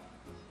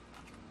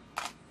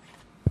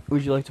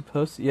 Would you like to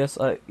post? Yes,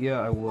 I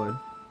would.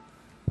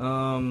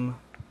 Oh,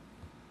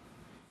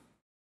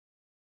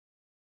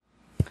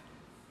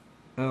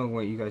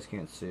 wait, you guys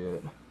can't see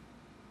it.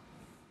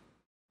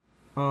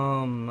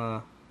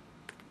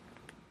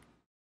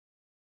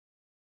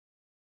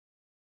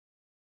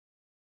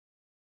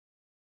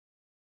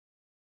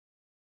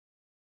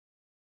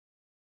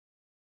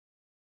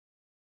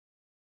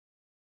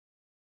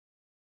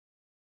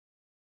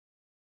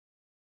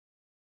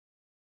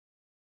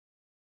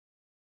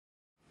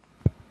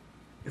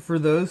 For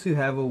those who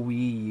have a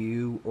Wii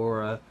U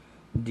or a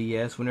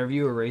DS, whenever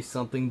you erase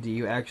something, do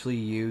you actually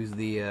use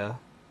the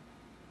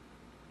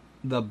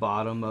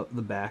bottom of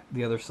the back,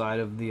 the other side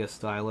of the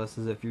stylus,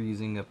 as if you're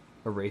using a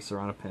eraser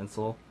on a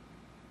pencil?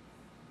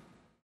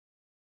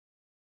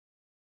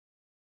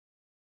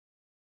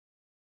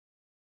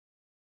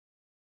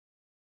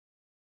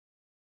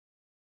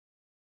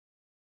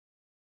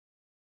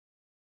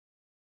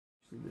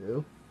 You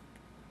do,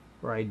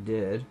 or I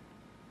did.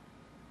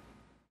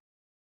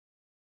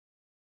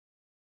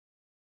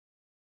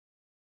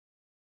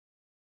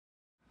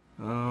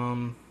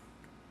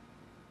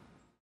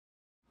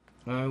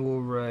 I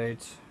will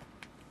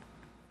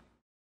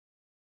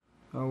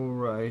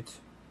write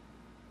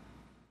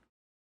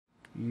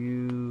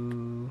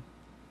you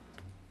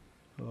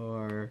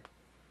are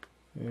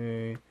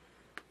a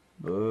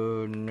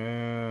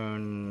banana.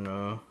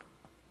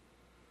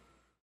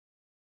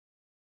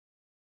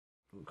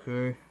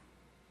 Okay.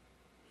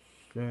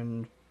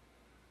 Send.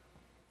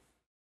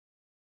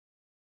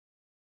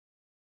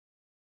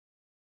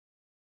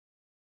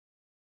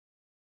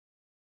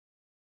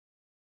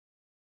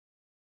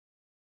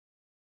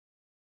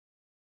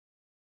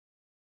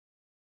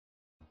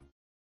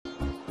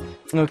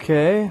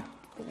 Okay,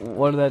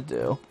 what did that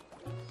do?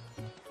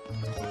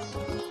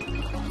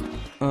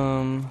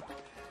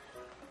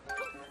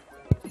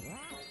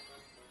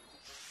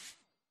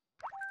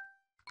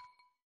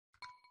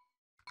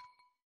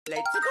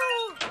 Let's go!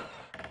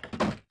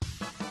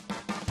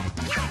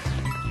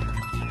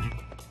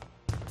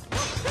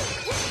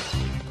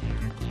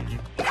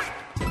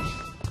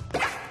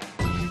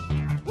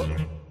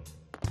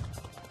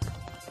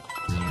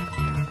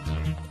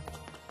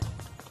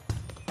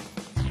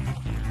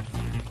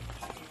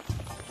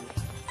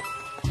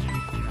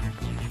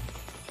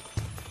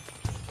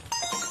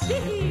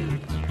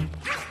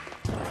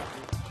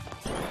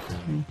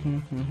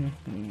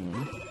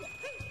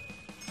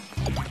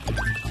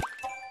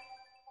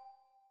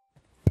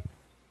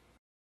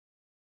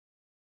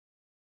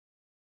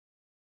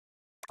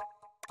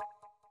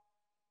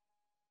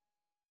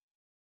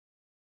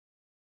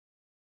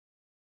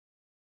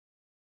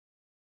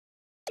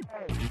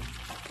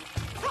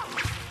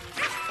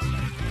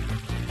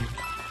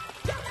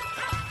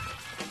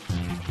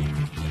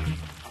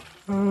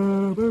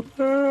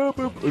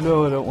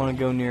 No, I don't want to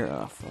go near.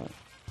 Oh, fuck.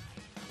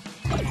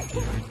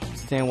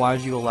 Stan, why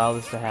did you allow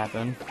this to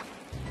happen?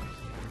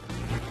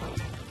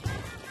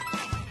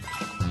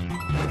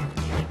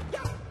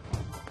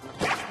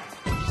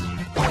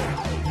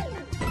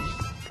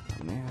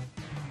 Man.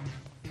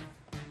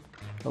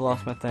 I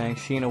lost my thing.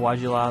 Sheena, why'd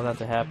you allow that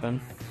to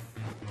happen?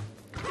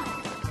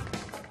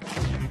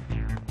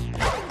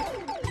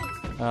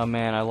 Oh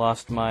man, I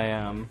lost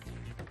my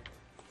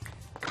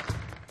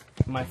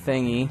my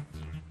thingy.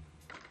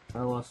 I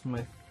lost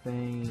my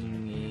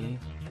thingy.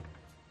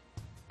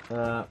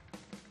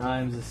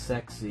 I'm the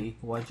sexy.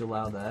 Why'd you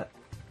allow that?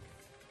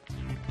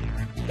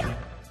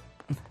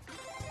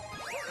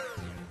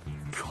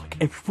 Fuck,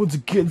 everyone's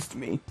against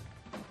me.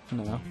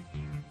 No.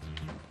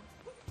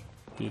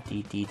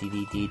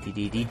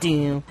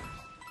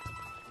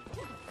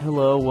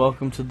 Hello,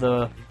 welcome to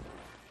the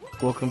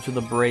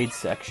braid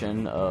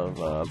section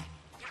of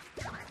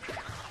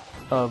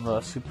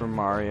Super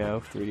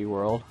Mario 3D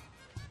World.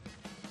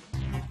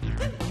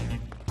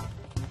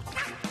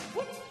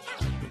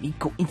 Let me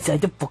go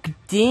inside the fucking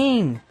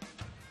thing.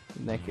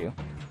 Thank you.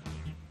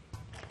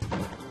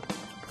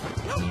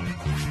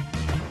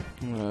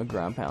 I'm gonna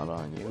ground pound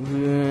on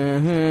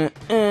you.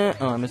 Oh,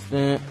 I missed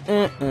it.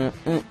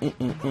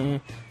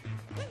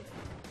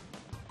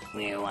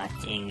 We're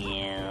watching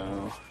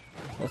you.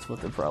 That's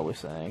what they're probably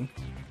saying.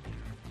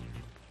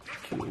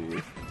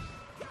 Okay.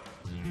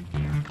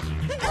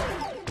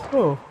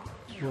 Oh.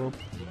 Whoop.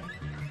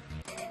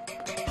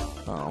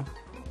 Oh.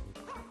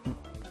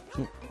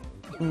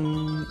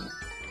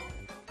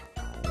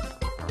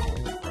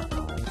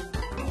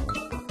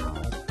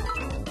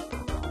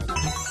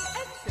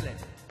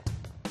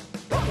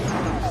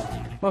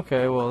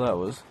 Okay, well that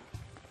was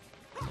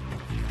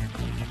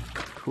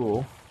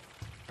cool.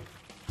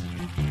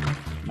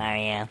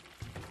 Mario.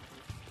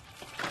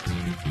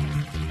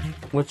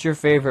 What's your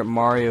favorite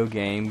Mario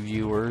game,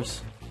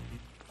 viewers?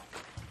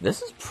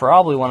 This is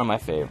probably one of my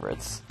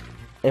favorites,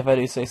 if I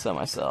do say so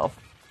myself.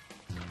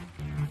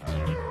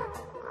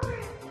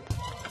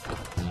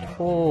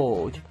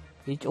 Toad.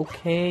 It's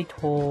okay,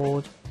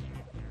 Toad.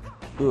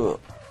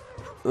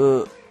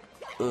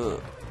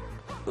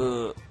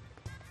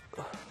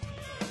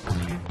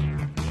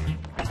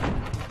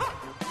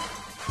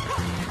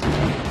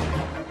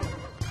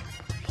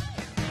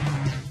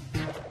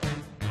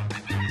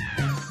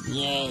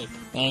 Yay,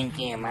 thank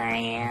you,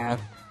 Mario.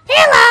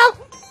 Hello!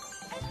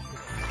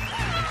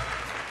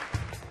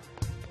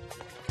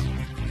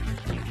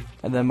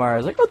 And then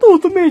Mario's like, I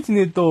thought the mating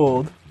it,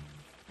 Toad.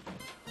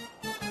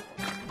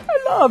 I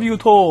love you,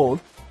 Toad.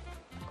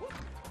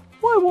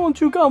 Why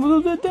won't you come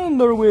to the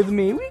dinner with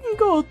me? We can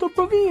go to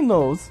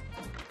Provino's.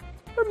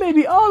 Or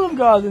maybe Olive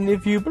Garden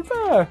if you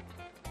prefer.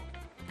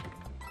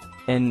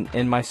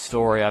 In my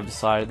story, I've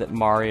decided that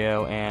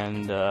Mario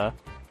and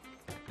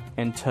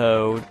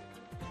Toad...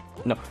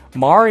 No,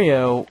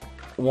 Mario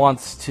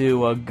wants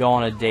to go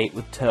on a date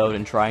with Toad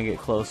and try and get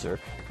closer.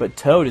 But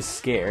Toad is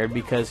scared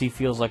because he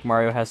feels like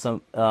Mario has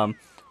some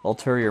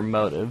ulterior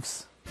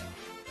motives.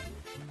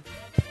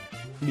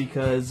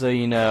 Because,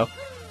 you know,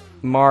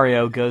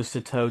 Mario goes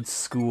to Toad's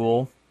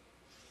school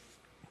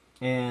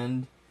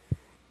and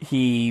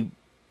he...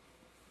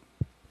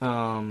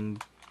 awesome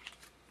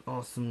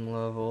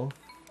level.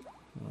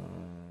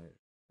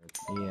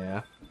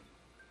 Yeah.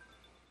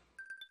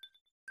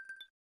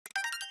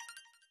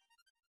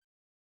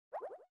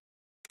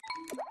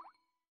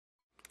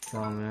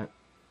 Comment.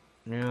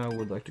 Yeah, I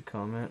would like to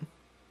comment.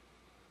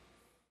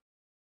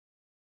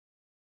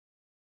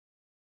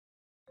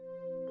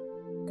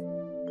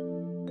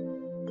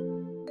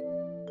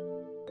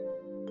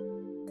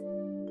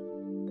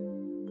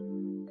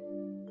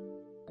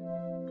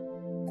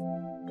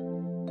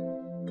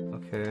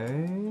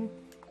 Okay.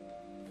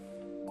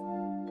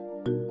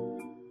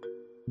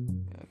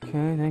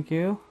 Okay, thank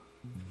you.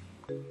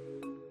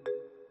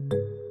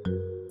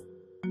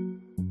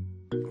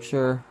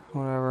 Sure,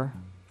 whatever.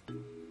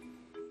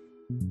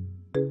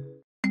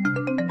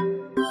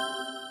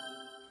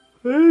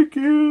 Thank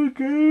you,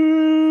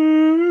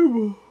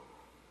 game.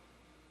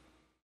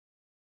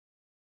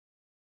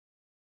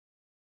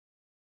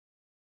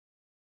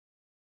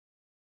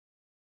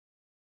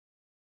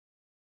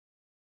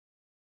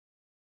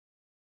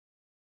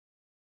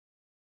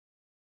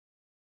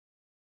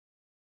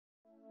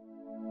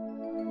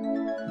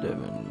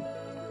 Devin.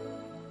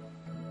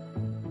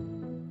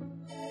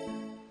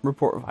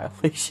 Report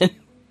violation.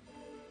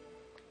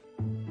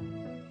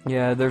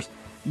 Yeah, there's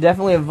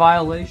definitely a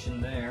violation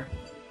there.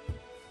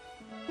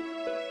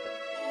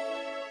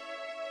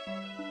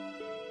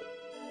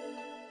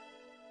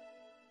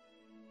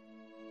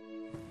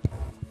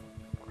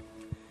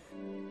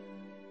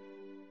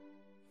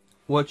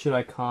 What should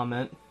I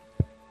comment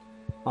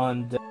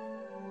on?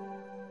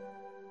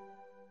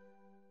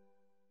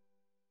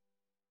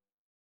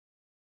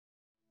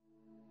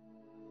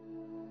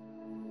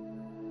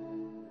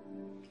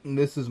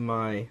 This is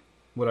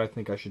what I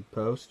think I should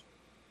post.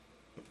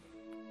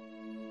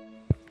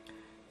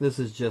 This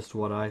is just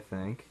what I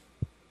think.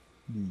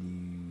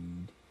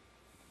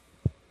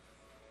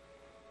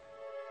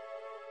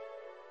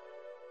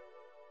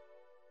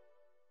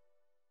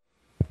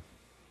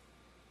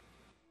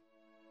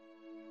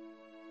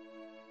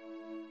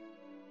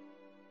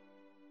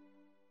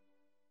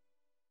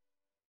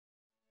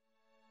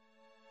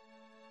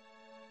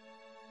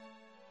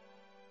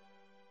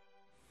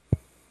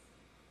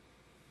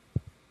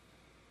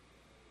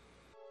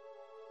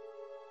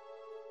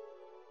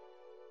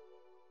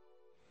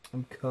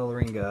 I'm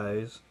coloring,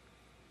 guys.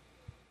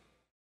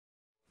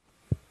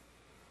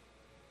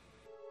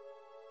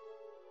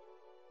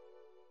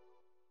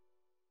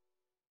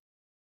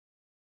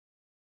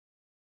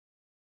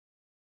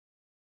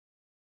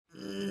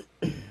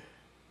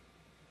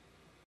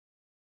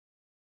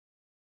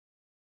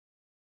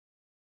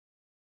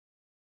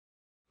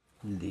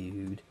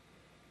 Lewd.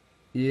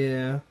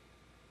 Yeah.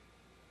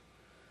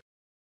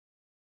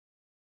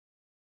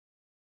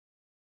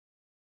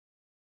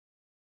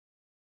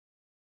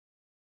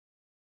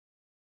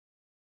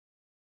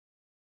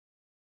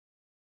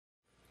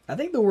 I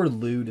think the word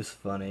lewd is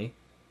funny.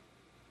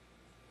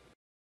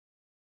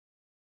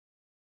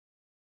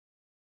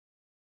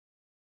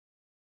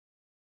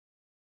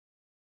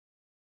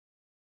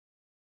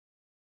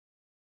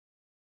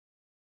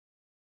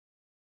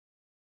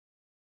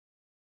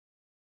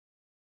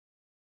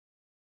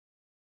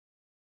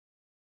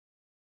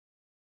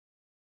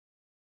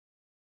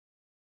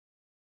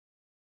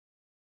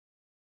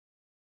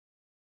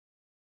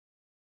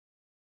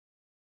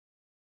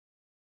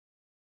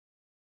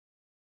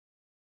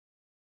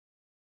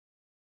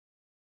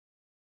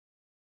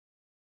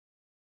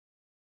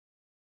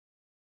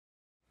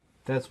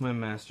 That's my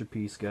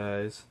masterpiece,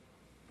 guys.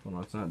 Hold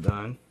on, it's not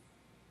done.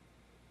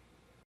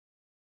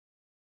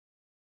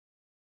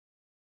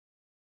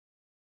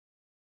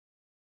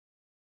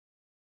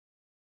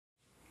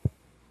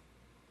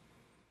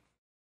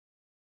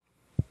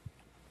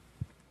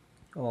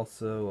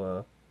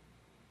 Also,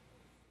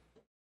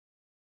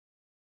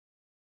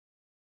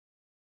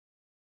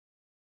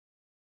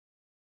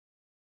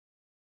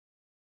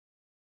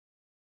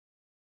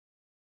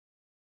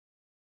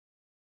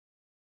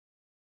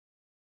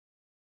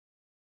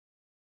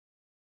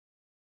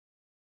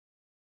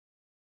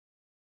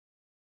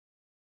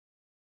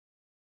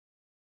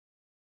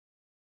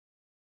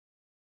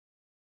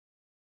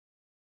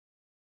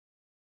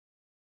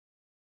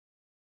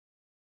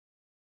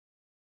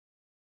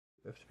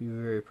 you have to be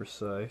very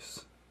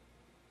precise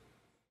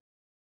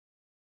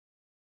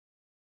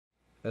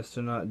as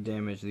to not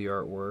damage the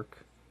artwork.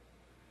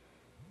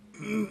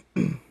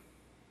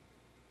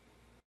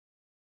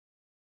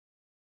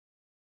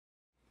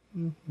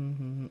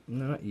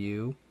 Not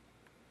you.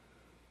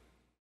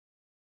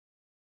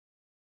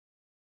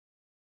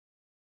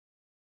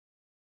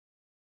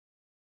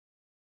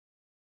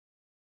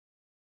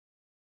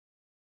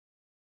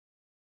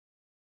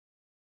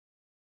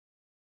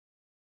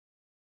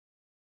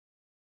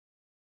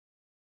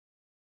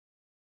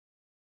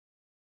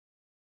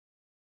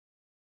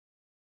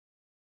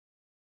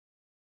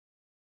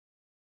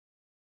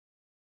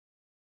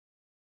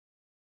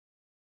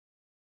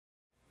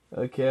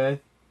 Okay.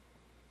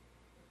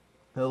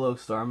 Hello,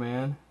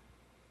 Starman.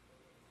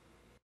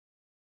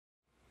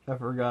 I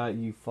forgot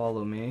you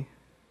follow me.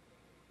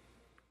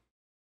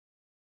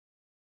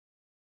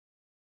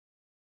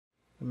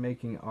 I'm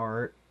making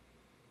art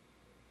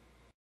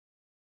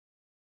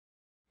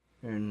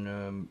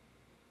in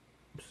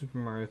Super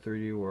Mario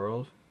 3D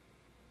World.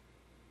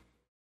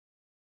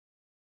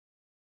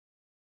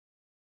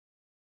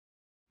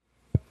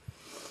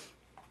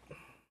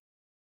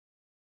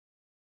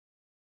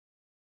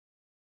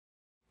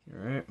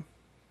 Alright.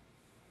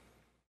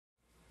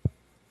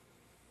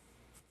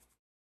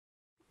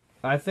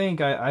 I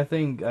think I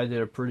did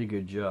a pretty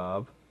good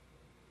job.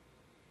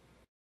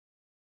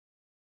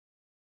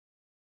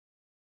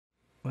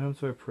 What happens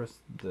if I press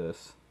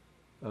this?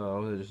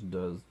 Oh, it just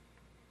does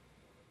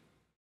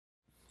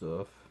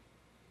stuff.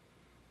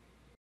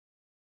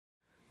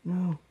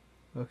 No.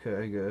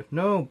 Okay, good.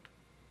 No!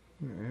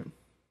 Alright.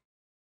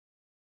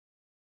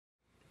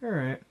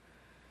 Alright.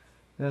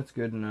 That's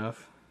good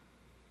enough.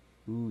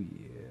 Ooh,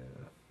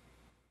 yeah.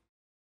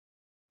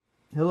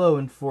 Hello,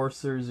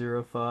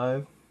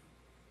 Enforcer05.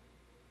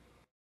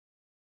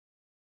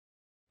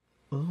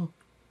 Oh.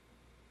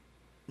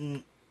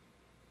 Mm.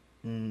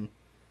 Mm.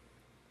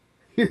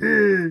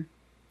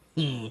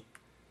 I'm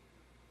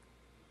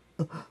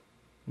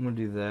gonna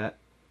do that.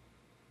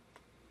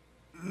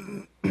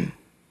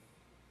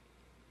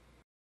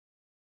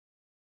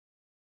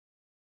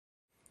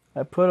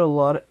 I put a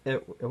lot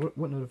of.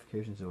 What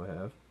notifications do I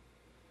have?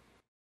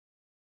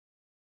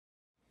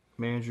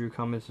 Manager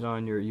commented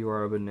on your "You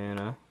Are a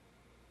Banana"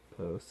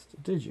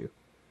 post. Did you?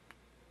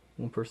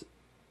 One person.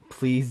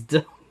 Please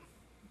don't.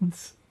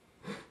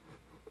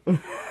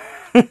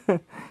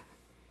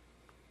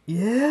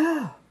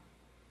 Yeah.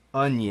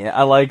 Yeah.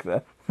 I like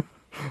that.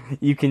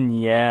 You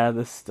can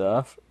the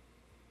stuff.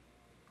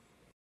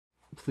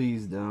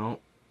 Please don't.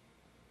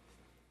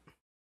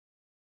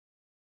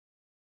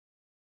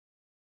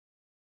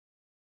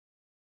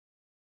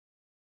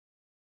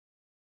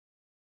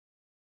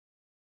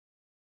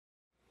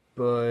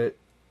 But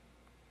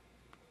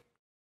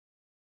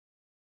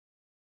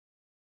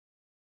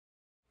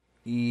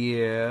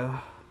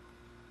yeah.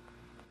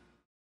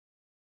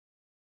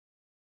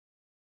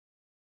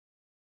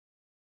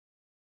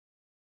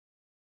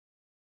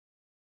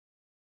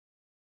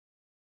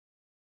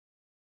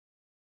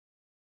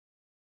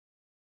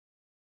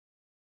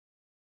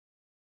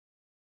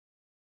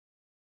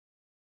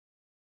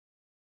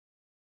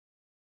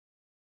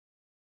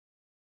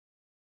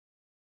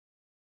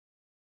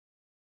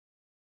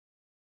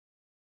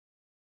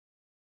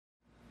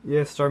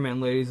 Yeah,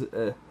 Starman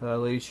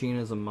Lady Sheen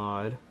is a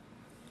mod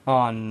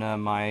on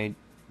my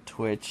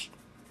Twitch.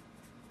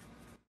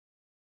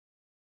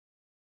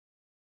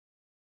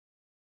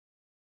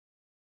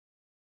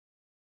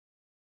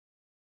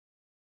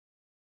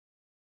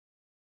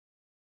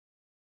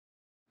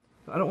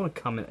 I don't want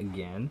to comment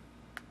again.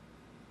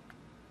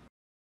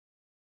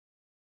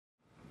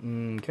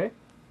 Okay.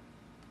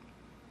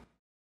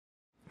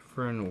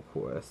 Friend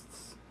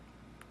requests.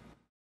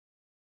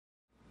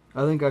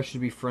 I think I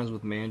should be friends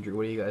with Mandry.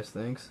 What do you guys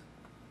think?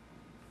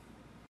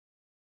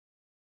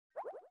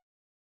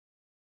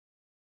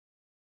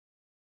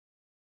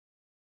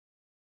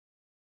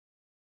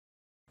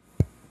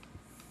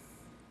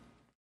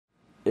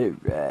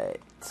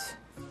 Alright.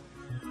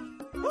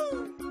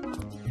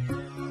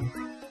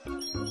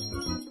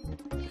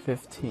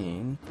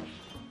 15.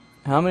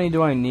 How many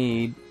do I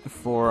need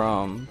for,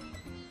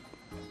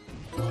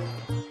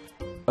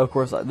 Of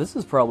course, this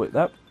is probably,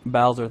 that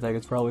Bowser thing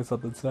is probably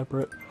something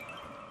separate.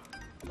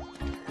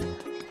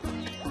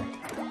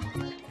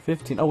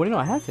 15. Oh, what do you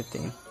know? I have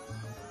 15.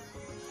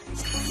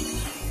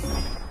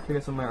 Check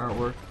out some of my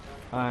artwork.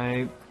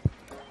 I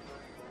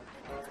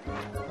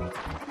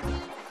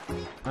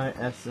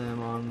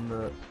SM on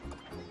the...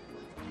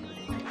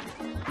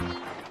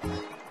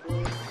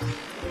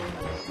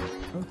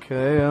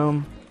 Okay,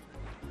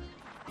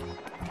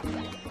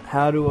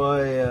 how do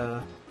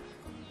I,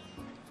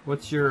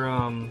 what's your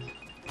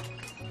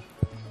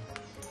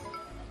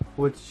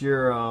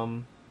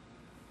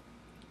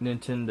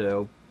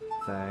Nintendo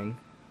thing?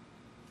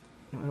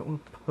 I don't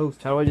want to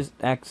post. How do I just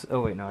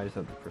oh wait, no, I just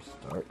have to press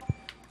start.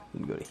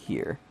 Then go to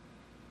here.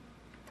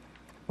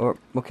 Or,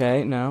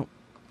 okay, no.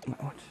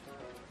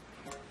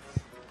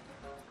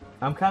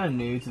 I'm kind of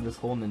new to this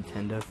whole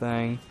Nintendo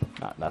thing.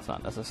 That's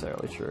not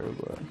necessarily true,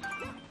 but...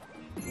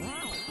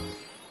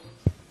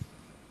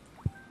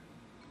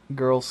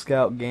 Girl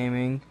Scout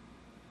Gaming.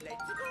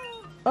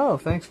 Oh,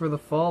 thanks for the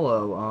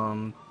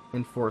follow,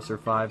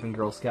 Enforcer5 and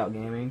Girl Scout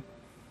Gaming.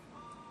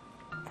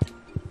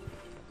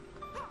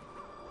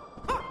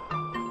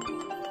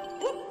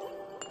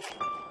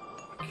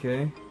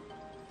 Okay.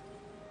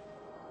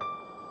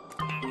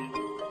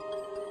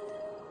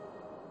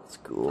 That's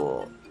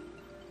cool.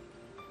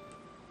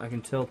 I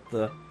can tilt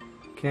the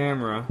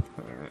camera.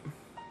 Alright.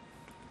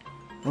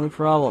 Only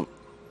problem.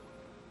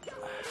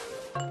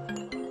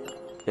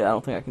 Yeah, I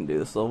don't think I can do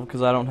this level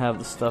because I don't have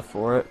the stuff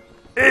for it.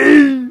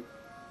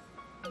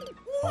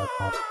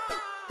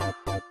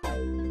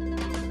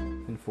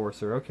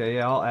 Enforcer. Okay,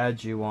 yeah, I'll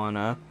add you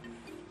on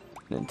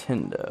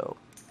Nintendo.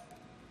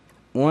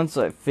 Once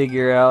I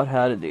figure out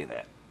how to do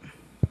that.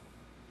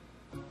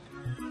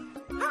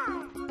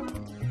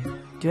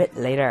 Do it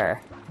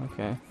later.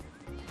 Okay.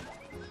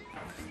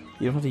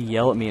 You don't have to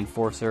yell at me,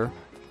 Enforcer.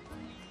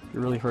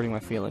 You're really hurting my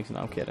feelings. No,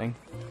 I'm kidding.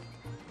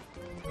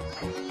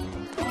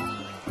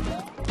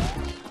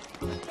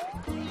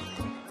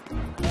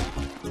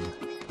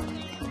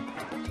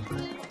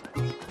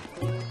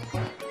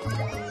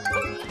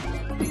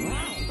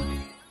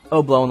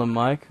 Oh, blowing the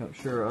mic? Oh,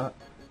 sure,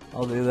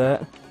 I'll do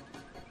that.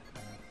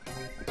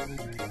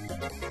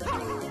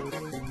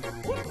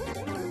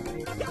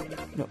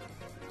 No.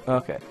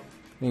 Okay.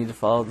 We need to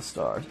follow the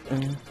stars.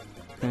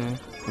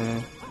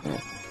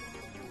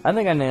 I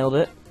think I nailed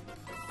it.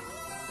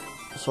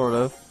 Sort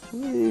of.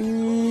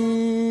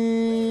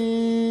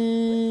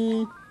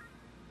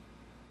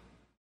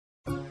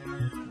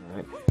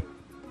 Alright.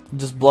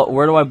 Just blow.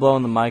 Where do I blow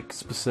in the mic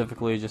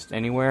specifically? Just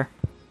anywhere?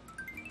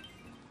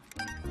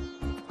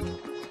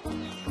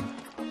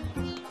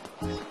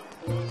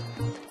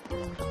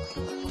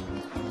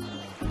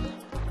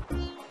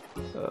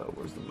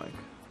 Where's the mic?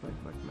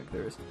 Mic.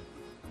 There it is.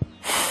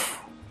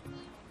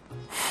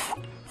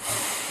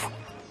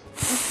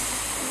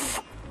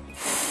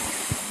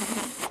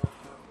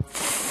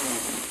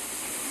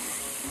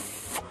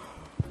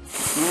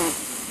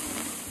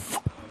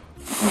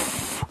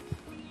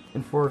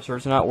 Enforcer,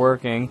 it's not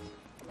working.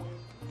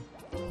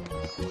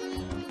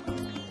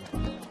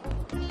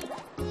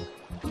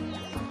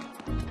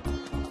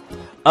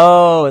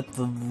 Oh, it's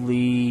the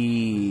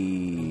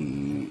leaves.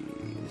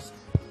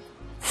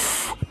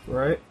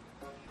 Right?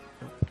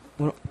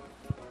 What?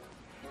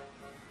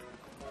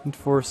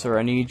 Enforcer,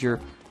 I need your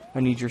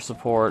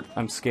support.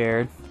 I'm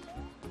scared.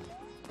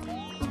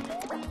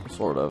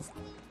 Sort of.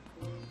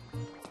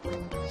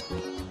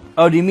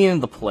 Oh, do you mean in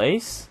the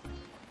place?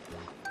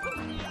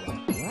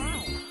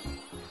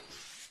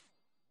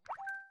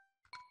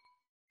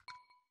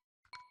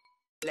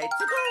 Let's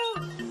go.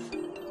 I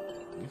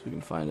guess we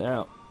can find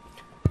out.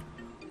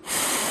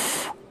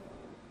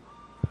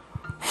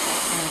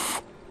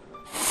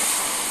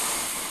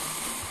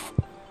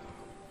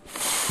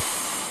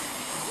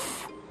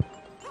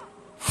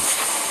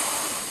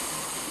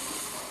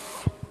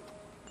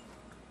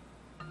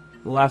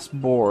 Last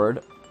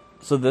board.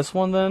 So this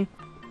one then?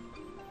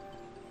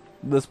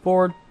 This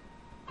board?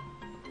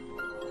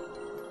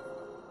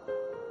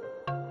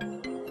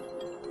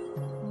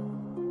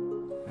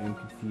 I'm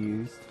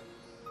confused.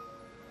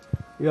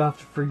 You'll have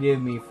to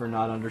forgive me for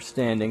not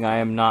understanding. I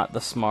am not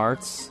the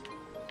smarts.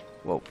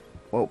 Whoa.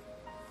 Oh.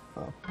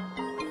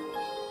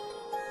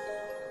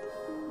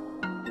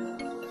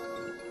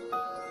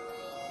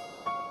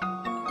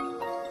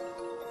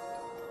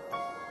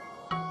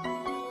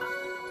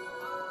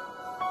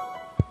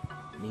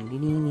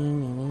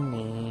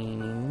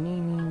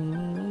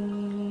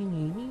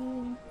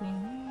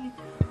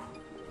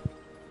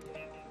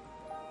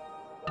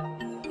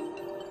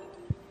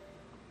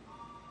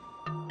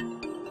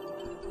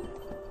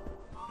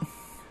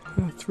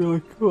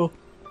 really cool.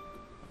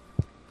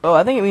 Oh,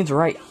 I think it means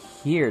right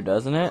here,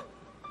 doesn't it?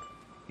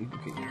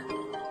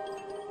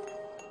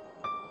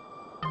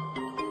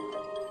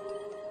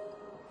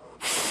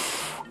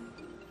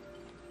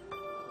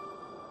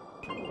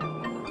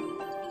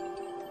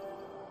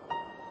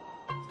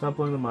 Stop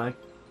blowing the mic.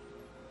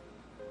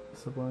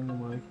 Stop blowing the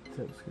mic.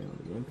 Tap screen on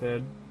the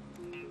gamepad.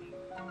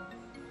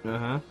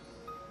 Uh-huh.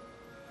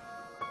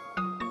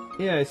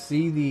 Yeah, I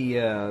see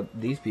the,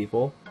 these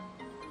people.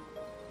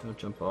 Don't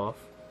jump off.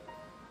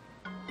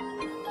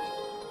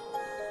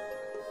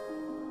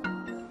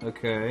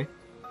 Okay.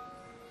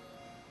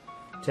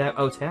 Tap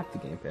the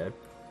gamepad.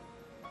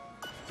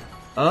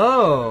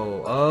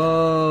 Oh,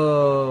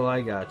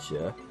 I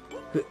gotcha.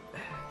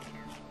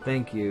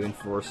 Thank you,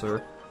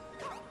 Enforcer.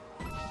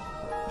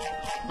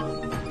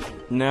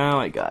 Now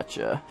I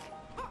gotcha.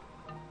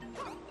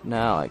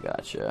 Now I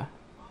gotcha.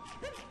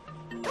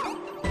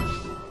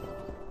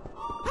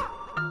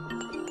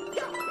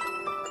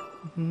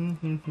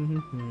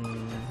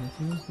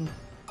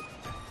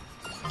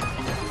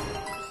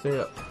 Stay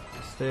up.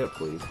 Stay up,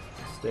 please.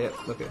 Stay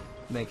up. Okay,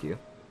 thank you.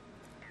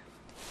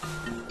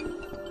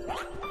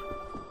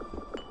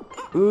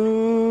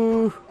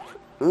 Ooh.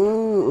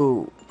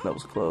 Ooh. That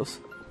was close.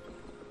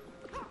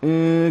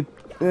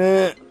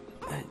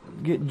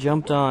 Get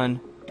jumped on.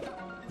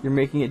 You're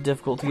making it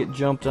difficult to get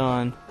jumped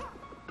on.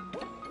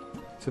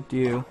 Except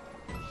you.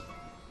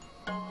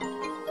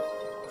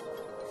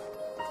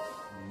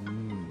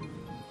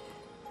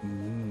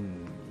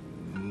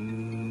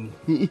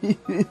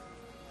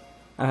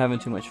 I'm having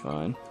too much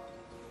fun.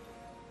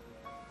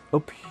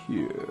 Up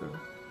here.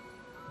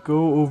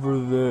 Go over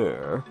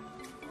there.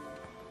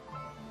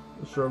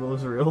 The struggle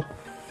is real.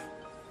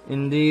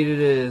 Indeed it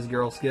is,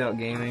 Girl Scout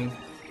Gaming.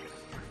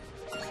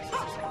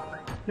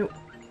 Nope.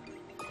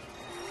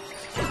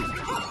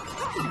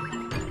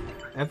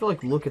 I have to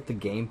like look at the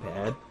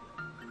gamepad.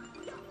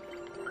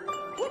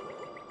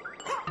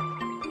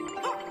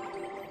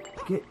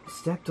 Get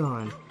stepped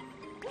on.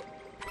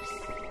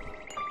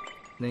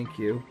 Thank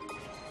you.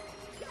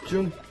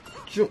 Jump,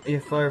 jump. Yeah,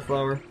 fire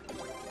flower.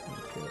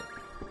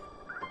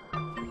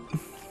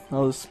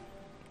 Okay.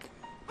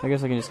 I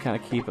guess I can just kind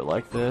of keep it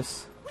like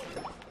this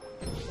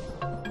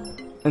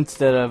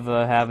instead of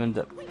having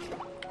to.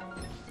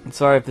 I'm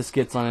sorry if this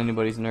gets on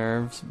anybody's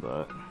nerves,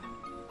 but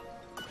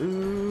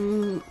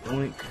ooh,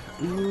 oink,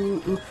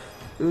 ooh, ooh,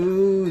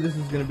 ooh. This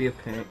is gonna be a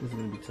pain. This is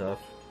gonna be tough.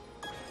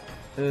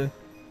 Oh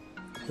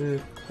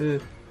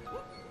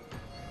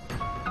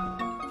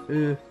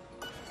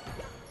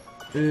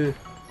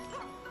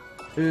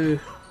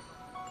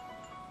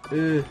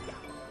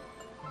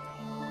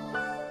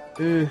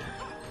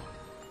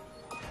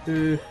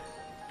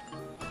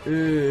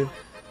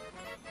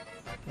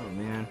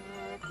man.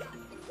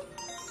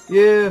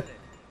 Yeah.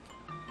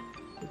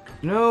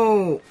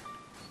 No.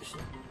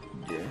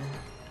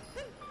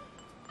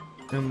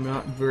 I'm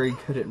not very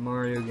good at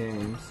Mario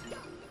games.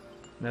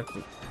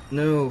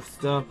 No,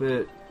 stop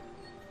it.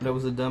 That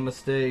was a dumb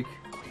mistake.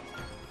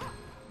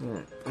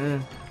 No,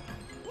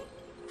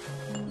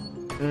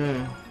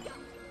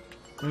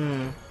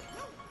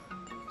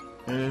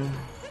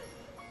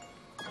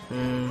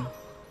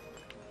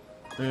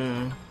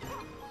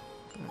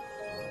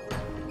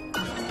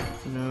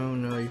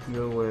 you can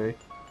go away.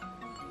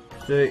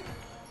 Stay.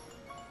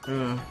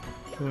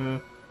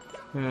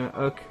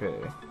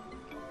 Okay.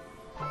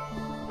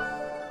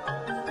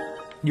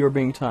 You're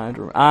being timed.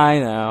 I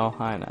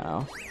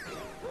know.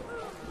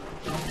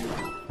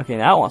 Okay,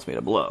 now it wants me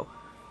to blow.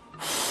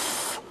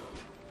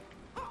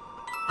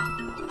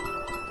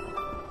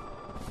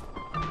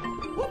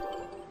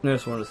 I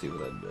just wanted to see what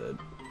that did.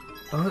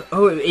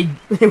 Oh,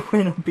 it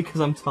went up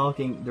because I'm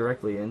talking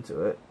directly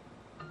into it.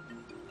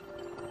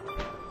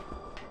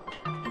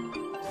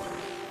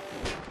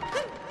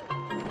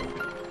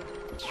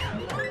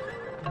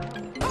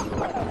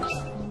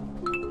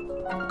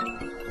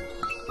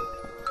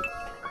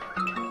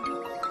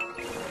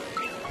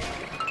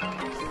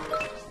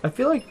 I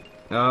feel like...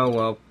 Oh,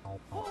 well.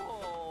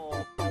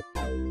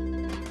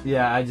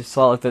 Yeah, I just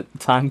saw like the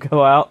time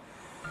go out.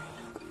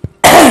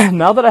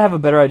 Now that I have a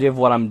better idea of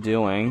what I'm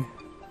doing...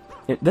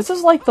 This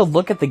is like the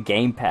look at the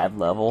gamepad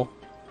level.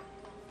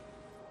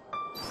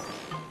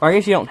 Or I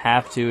guess you don't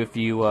have to if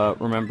you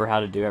remember how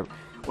to do it.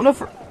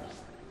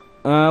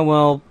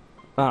 Well,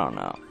 I don't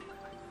know.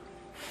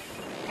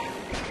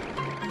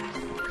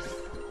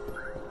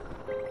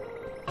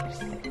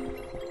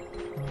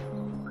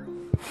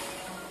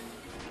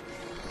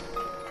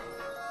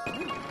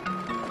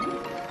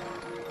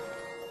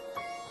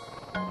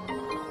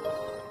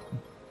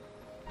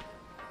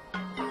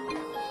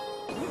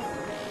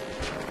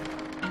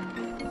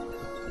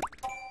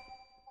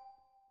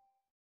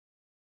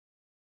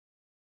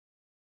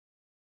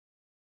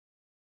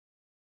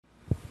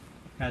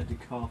 Had to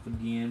cough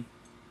again.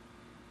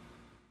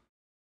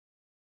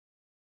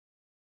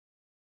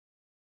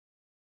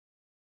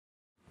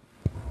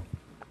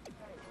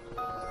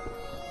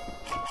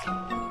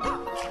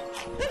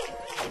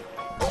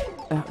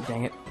 Oh,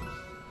 dang it.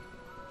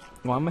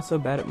 Why am I so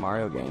bad at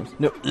Mario games?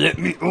 No, let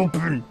me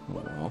open!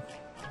 Well,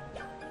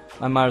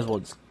 I might as well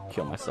just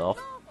kill myself.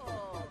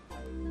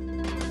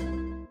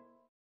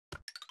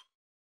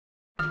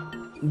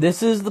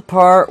 This is the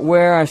part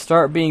where I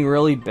start being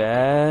really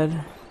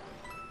bad.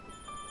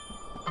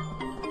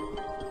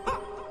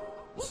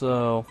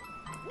 So,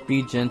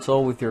 be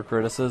gentle with your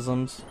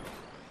criticisms.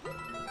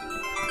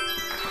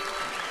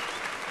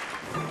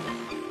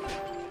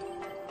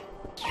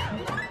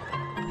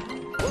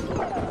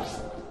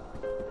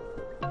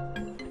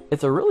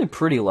 It's a really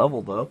pretty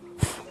level, though.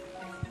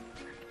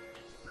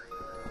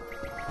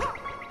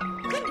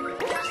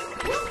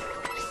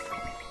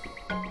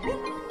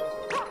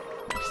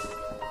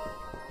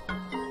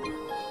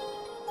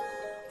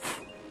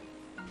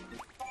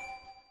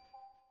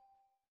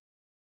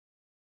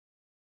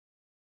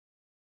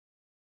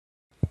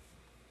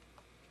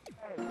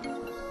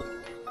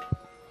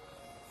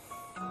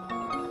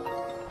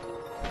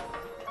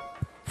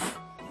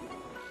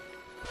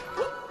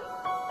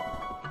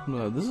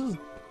 No, this is...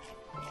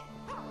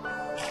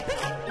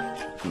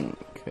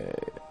 Okay.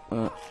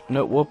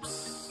 No,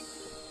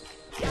 whoops.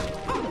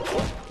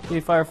 Hey,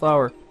 fire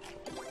flower.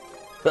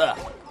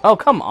 Ugh. Oh,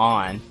 come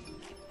on.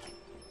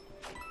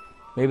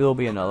 Maybe there'll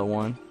be another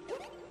one.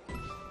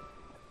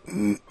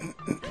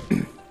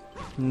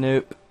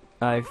 Nope.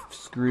 I've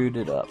screwed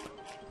it up.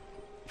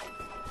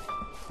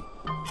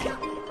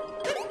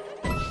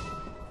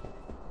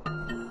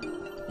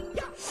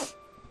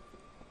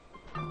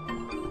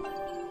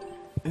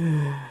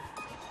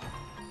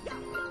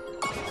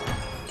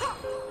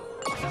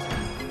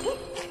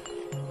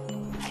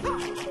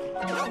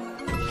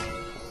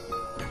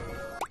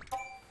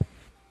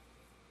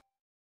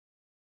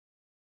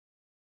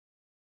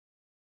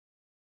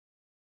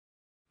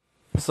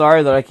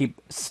 Sorry that I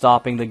keep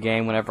stopping the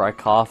game whenever I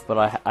cough,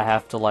 but I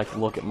have to like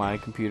look at my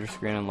computer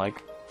screen and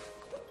like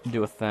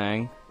do a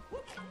thing.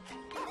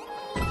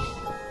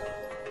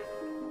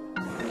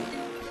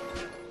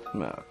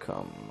 Oh,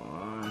 come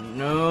on.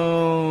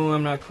 No,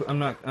 I'm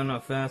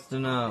not fast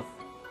enough.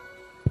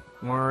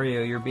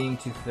 Mario, you're being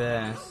too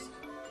fast.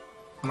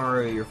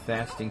 Mario, you're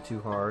fasting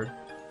too hard.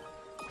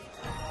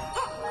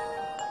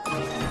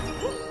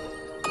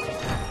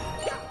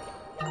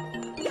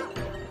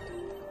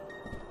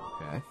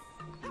 Okay.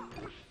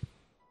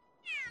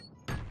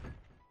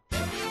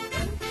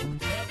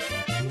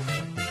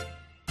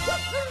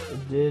 I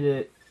did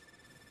it.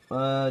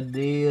 I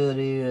did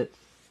it.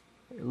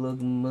 Look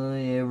at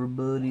me,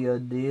 everybody, I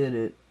did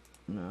it.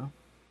 No.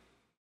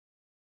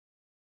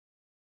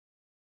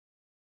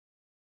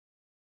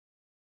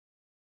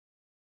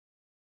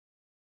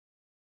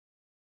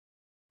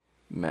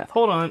 Math.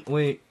 Hold on,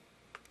 wait.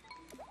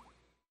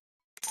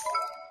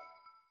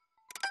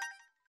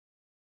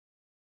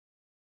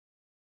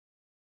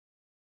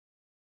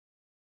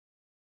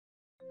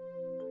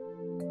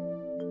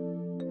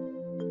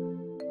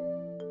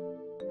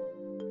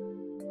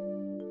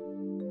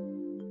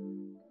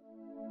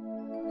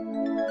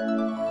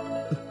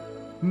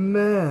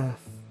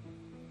 Math.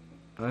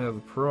 I have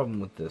a problem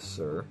with this,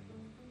 sir.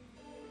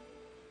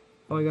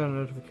 Oh, I got a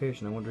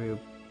notification. I wonder who...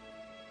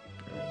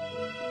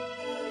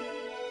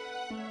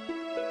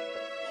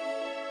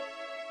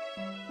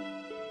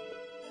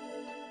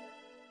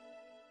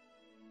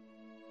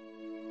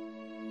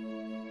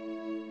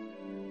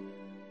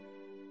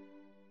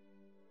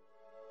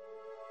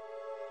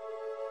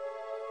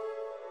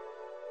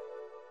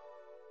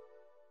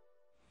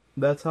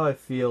 That's how I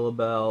feel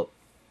about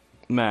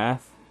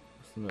math.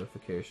 What's the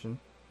notification?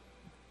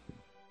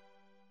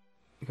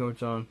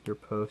 Coach on your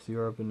post. You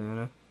are a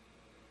banana.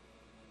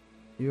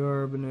 You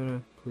are a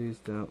banana. Please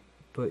don't.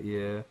 But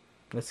yeah,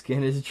 my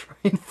skin is dry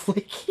and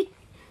flaky.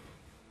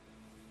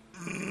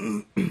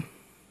 Get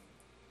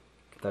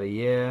that a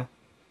yeah.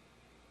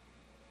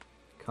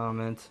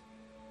 Comment.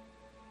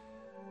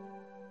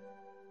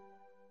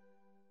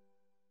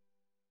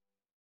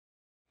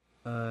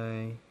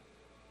 I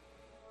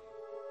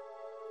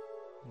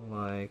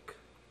like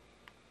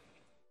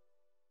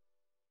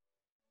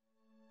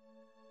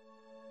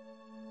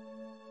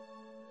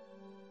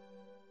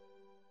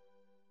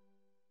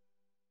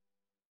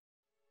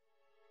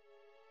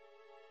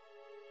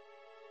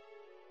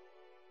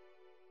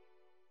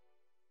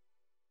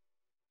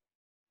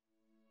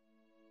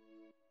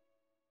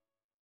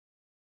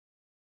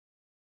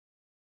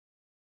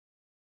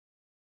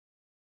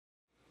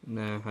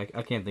nah,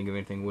 I can't think of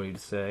anything witty to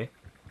say.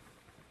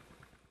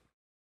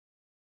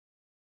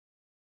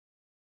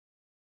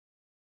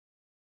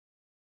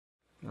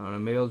 I don't know,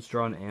 maybe I'll just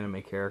draw an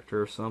anime character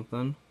or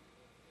something.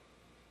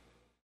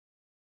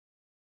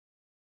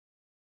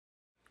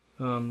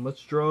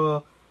 Let's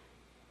draw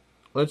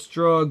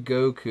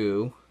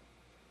Goku.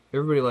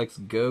 Everybody likes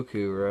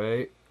Goku,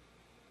 right?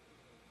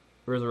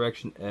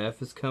 Resurrection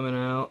F is coming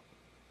out.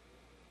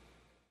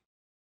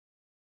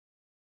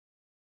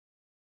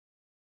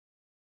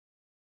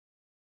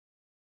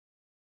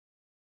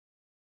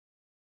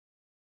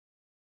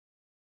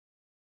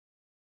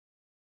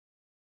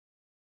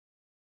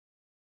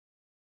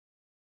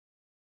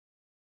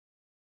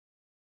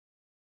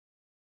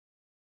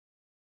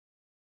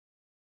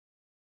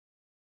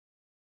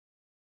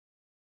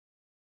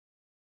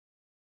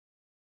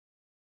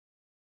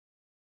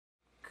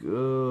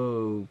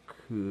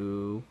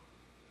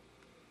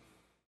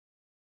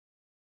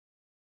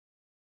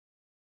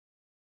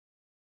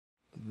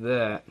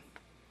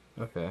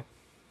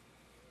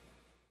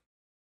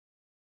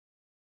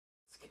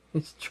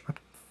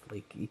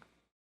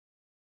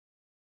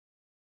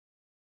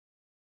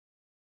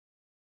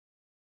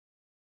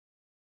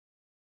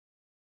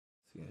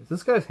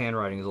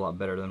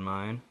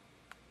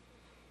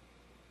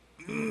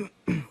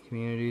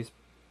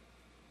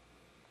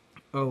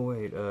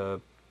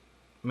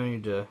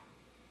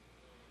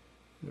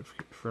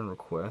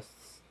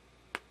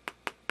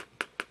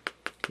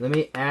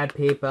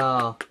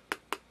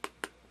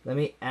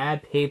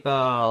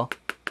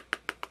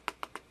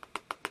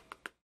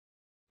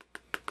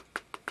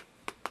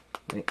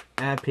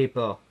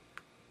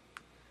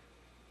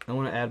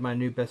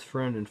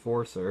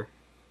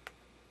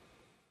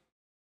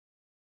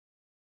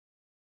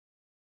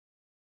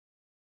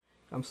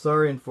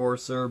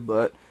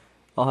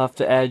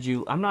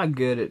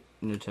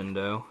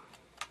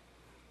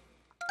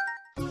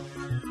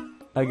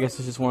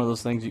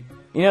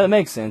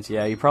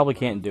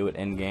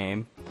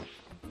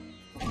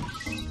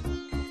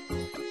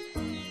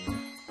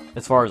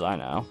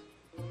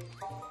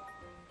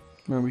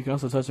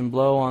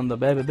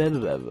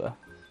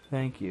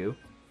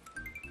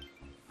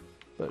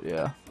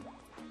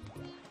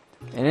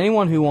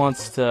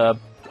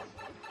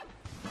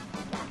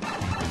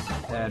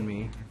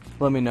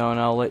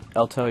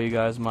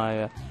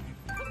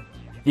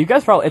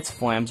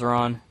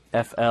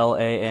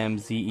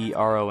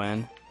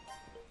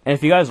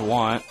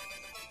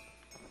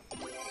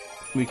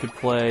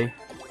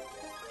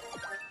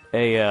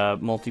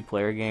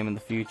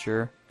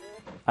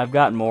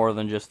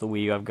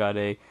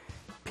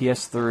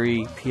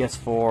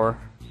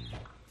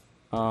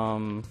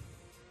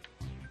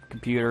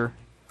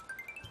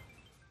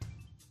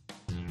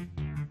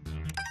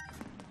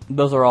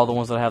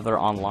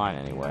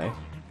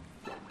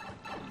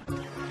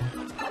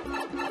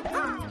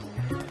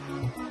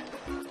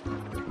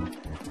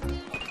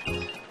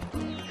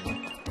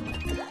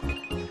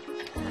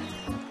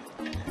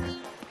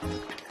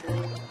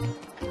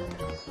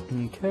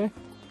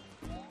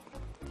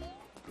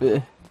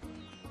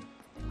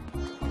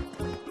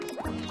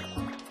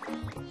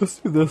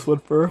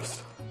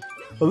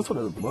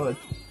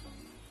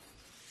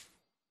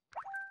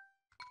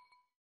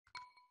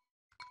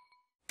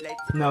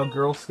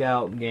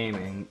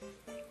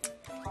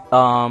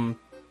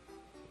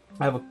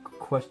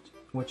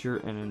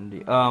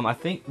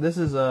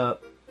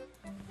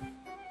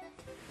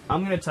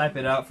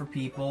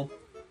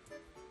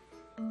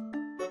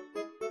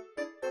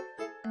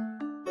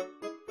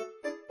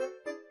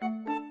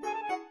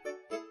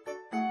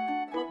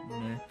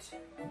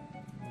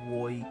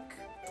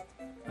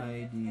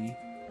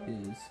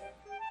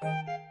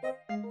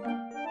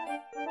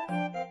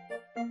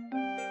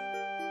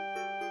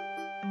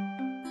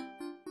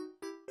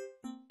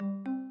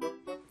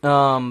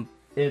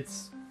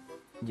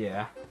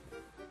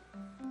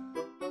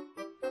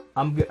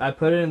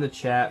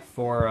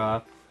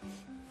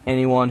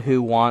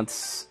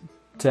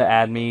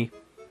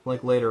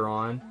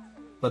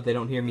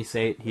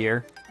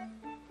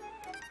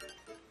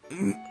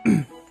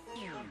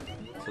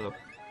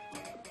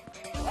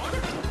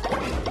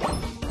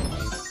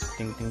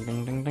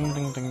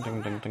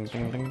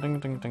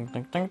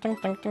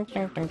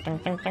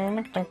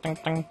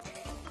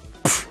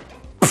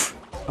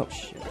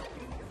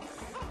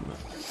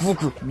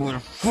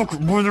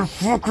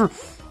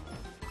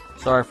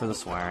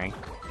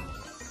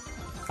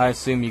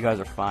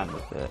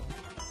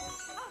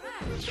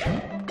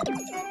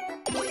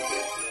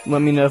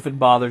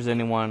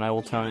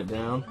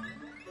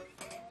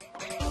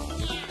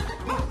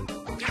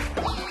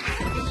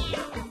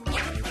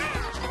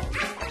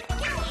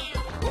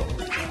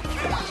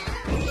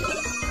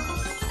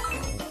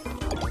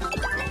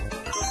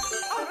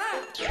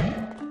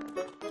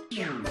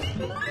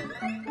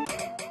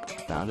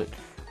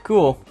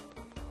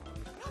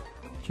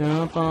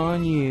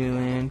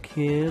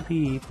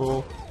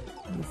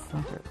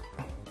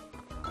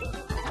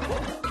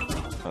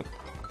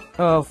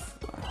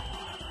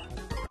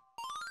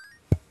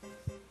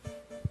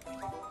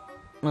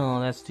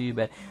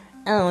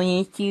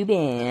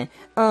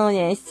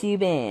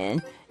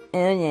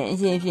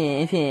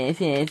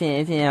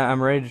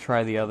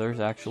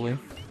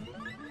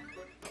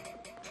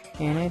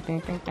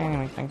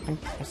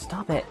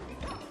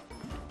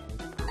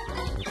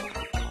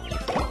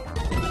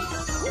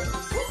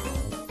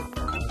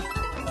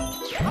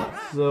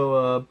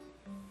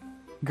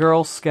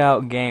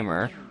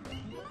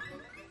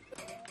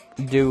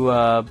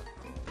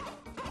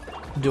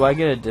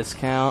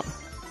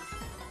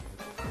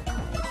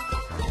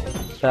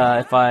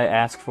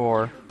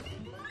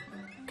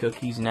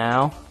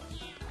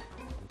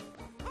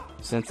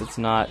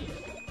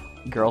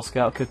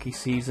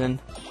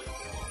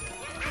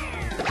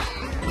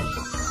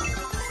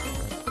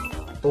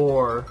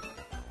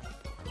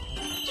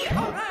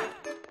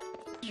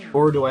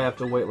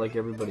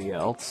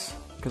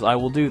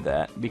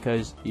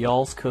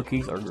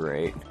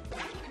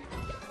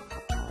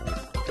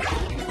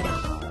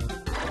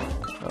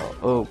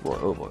 Oh boy,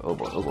 oh boy, oh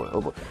boy, oh boy,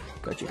 oh boy.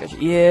 Gotcha, gotcha.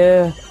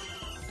 Yeah!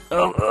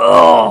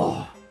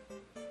 Oh!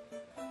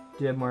 Do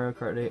you have Mario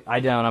Kart 8? I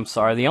don't, I'm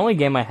sorry. The only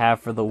game I have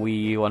for the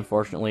Wii U,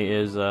 unfortunately,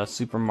 is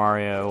Super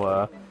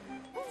Mario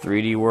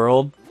 3D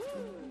World.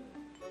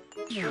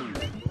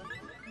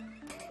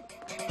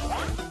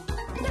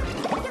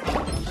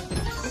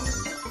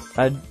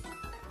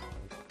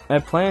 I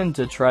plan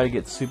to try to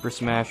get Super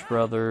Smash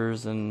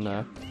Brothers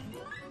and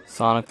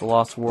Sonic the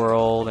Lost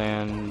World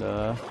and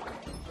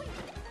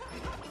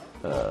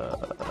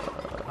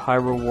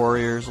Hyrule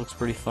Warriors looks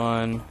pretty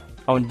fun.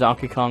 Oh, and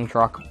Donkey Kong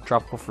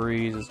Tropical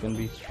Freeze is going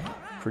to be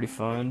pretty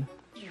fun.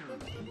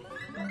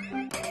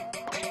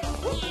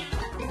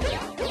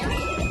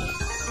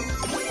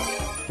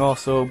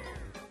 Also,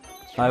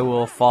 I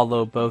will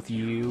follow both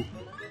you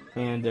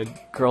and a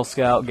Girl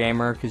Scout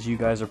Gamer because you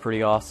guys are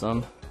pretty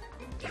awesome.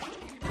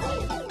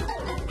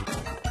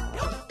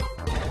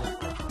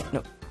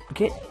 No,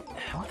 get...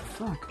 What the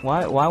fuck?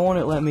 Why won't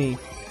it let me...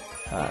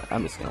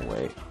 I'm just gonna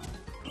wait.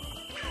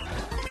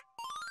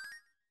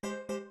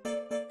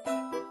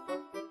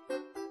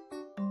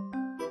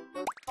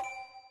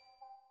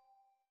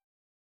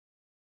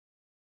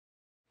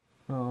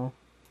 Oh.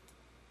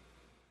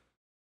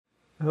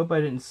 I hope I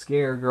didn't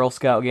scare Girl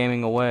Scout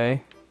Gaming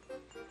away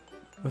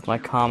with my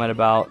comment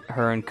about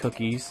her and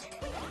cookies.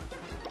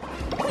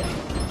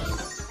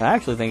 I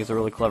actually think it's a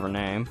really clever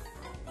name.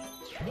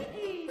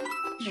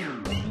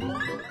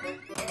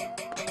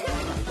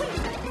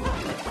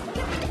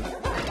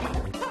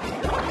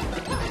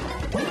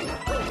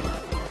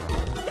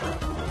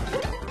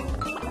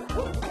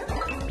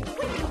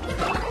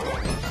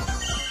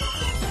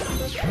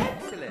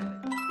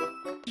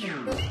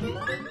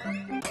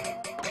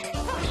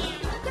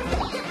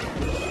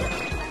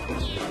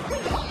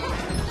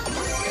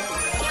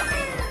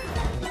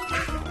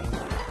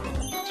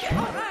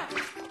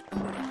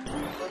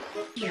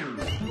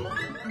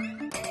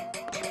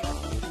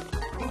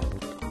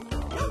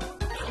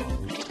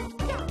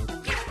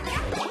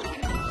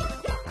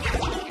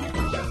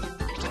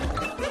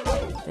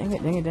 Dang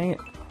it, dang it, dang it.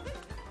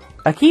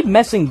 I keep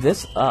messing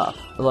this up.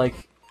 Like,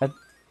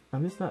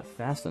 I'm just not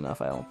fast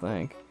enough, I don't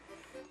think.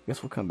 I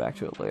guess we'll come back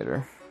to it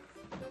later.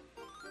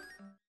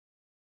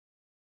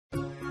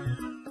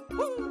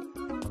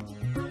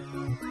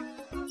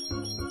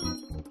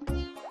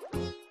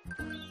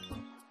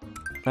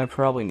 I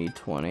probably need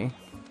 20.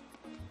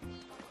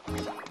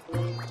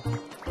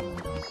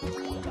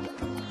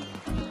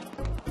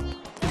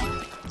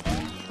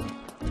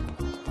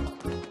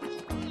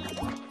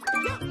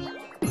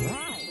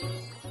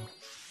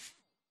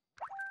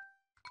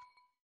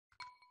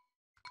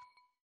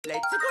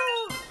 Let's go!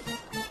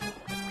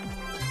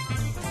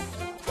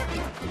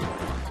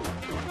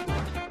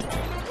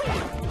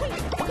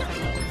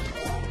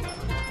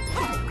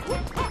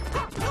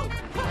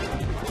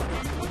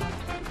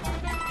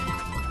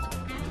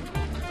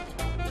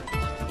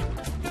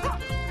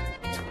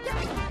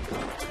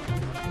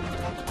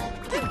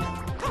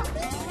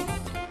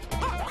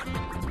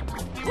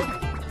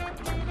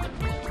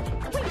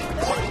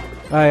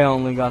 I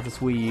only got this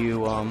Wii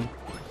U,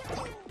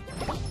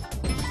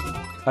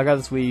 I got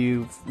this Wii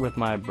U with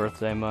my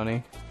birthday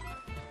money.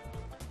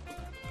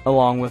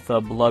 Along with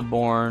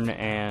Bloodborne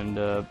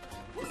and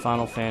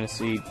Final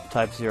Fantasy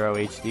Type 0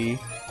 HD,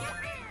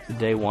 the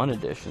Day 1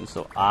 edition,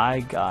 so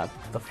I got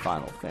the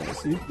Final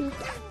Fantasy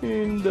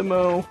in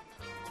demo.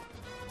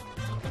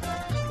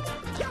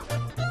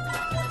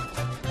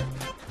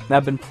 And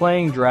I've been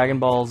playing Dragon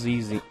Ball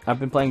Z. I've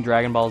been playing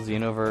Dragon Ball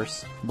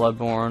Xenoverse,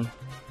 Bloodborne,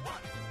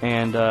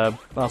 and I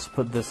also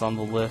put this on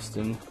the list.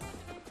 And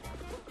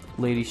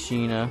Lady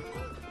Sheena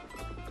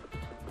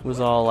was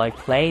all like,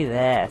 "Play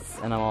this,"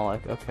 and I'm all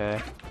like,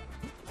 "Okay."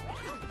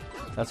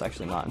 That's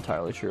actually not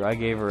entirely true. I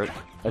gave her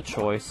a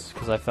choice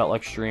because I felt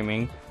like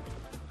streaming.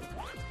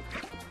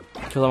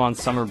 Because I'm on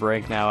summer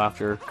break now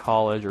after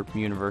college or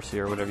university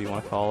or whatever you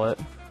want to call it.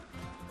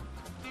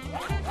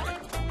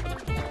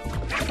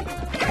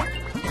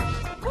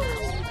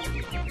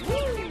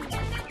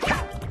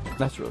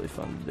 That's really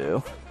fun to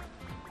do.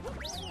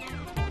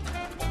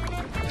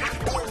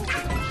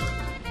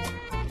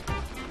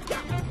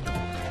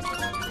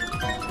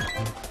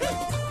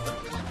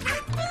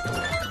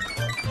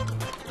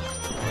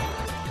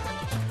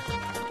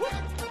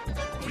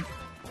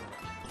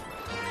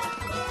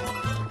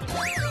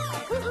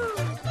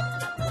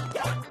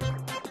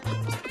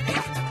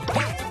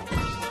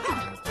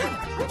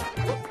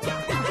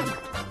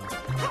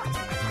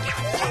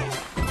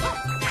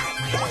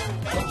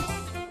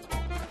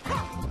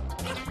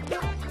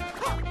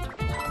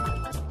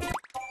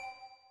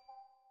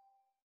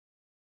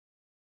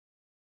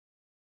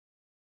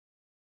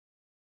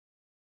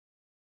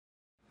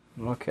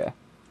 Okay.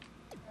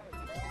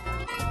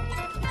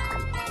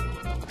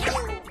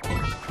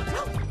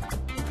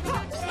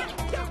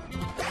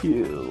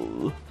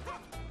 Kill.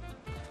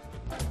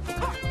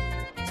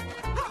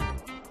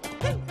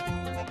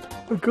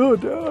 Go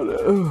down.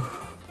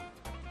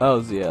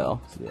 Oh, ZL.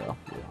 ZL.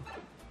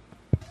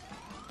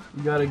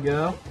 You gotta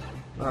go?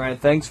 Alright,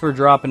 thanks for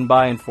dropping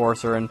by,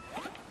 Enforcer, and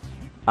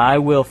I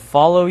will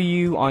follow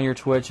you on your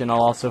Twitch, and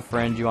I'll also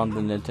friend you on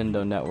the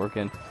Nintendo Network,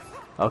 and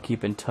I'll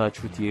keep in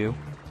touch with you,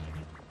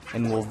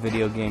 and we'll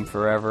video game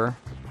forever.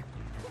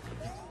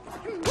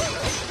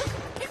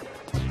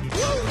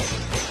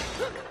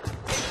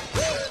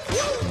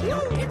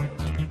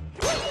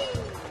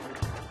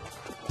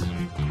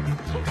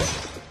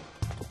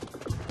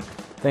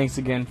 Thanks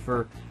again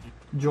for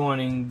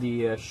joining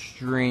the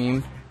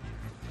stream.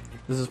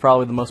 This is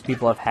probably the most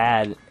people I've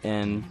had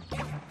in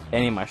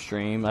any of my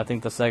stream. I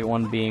think the second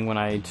one being when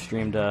I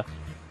streamed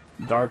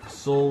Dark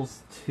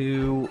Souls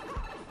 2,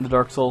 the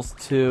Dark Souls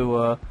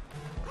 2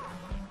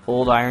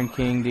 Old Iron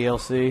King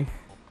DLC.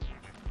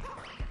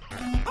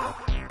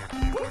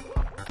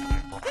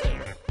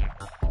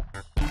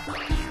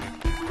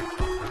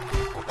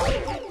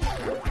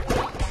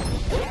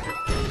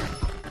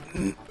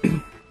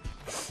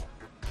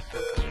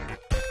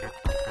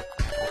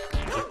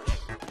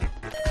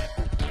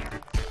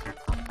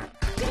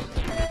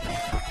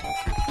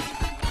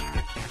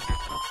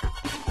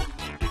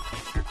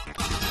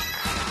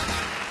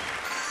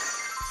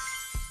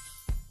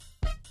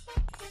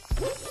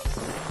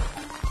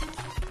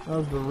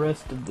 How's the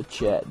rest of the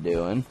chat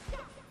doing?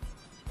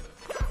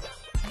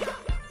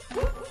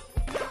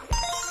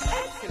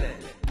 Excellent.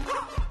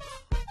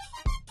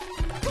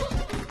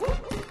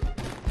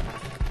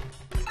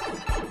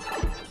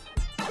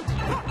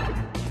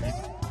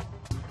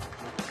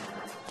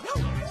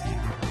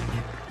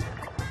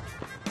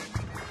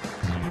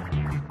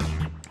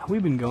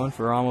 We've been going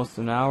for almost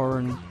an hour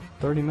and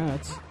 30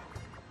 minutes.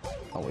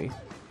 Are we?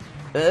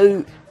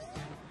 Oh!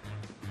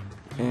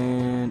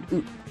 And,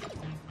 ooh.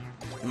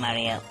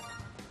 Mario.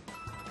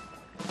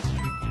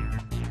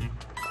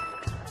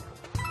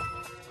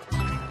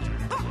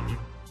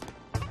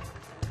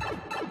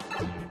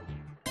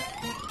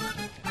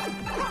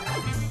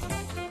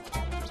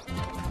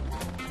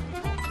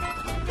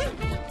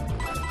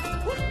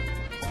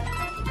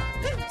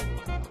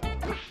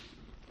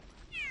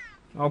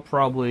 I'll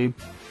probably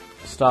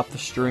stop the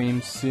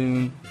stream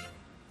soon.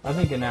 I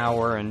think an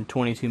hour and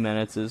 22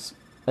 minutes is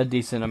a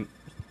decent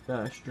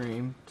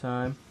stream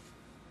time.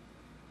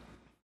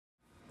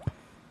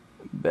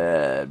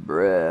 Bad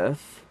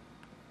breath.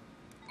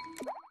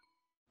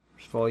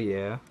 First of all,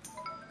 yeah.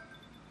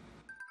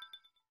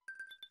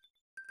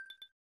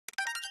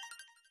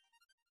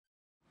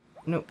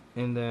 Nope.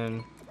 And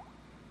then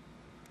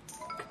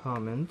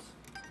comments.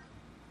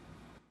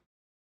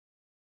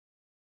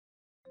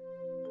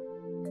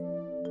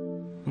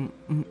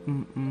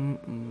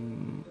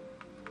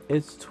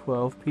 It's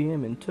 12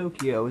 p.m. in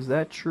Tokyo. Is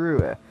that true?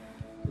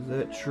 Is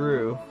that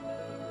true?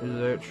 Is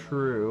that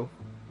true?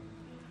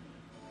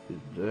 Is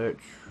that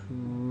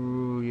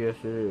true? Yes,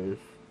 it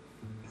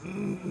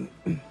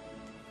is.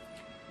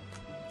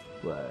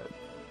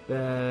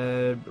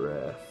 Bad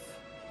breath.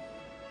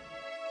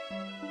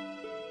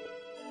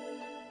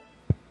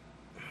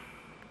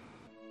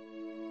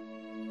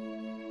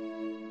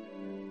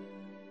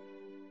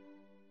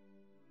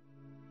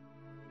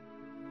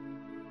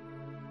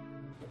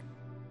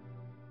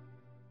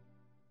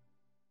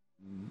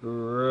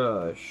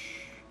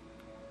 Brush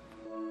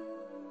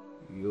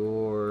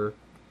your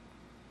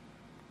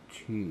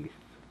teeth.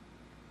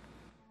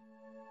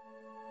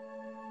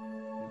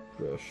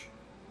 Brush.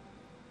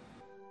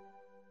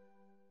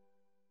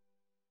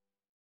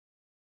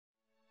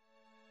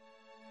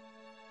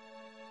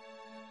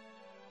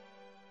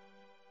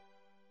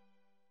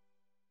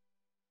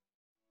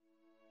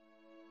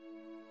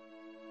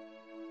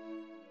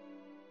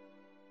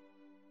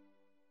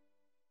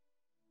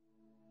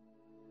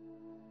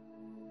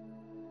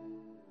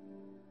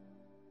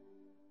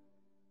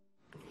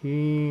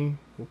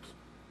 Oops.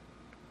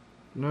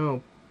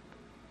 No.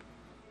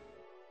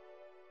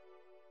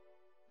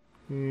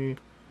 He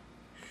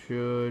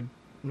should,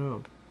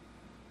 no.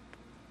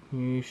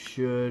 He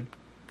should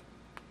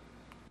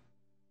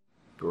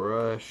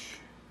brush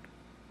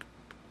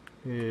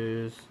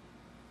his,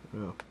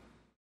 no,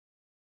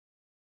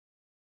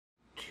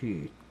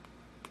 teeth. ...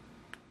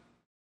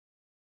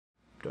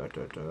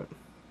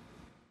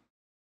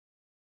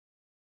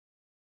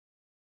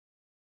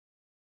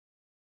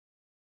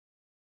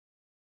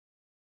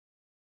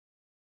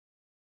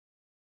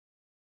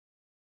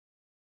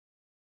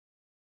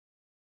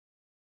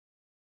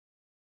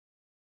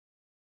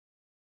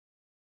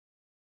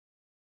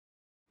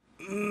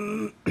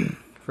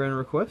 Friend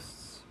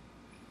requests.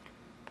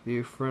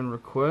 View friend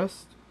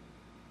request.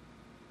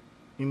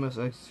 You must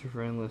access your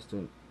friend list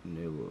and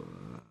enable.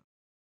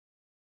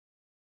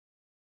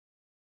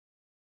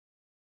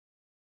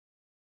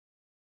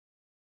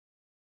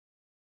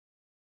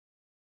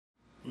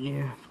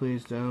 Yeah,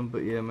 please don't. But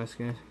yeah, my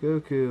skin.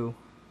 Goku.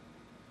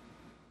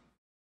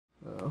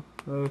 Oh,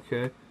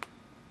 okay.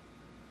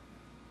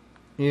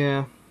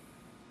 Yeah.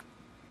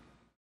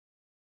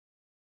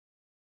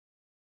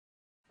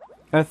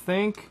 I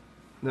think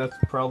that's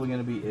probably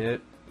going to be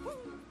it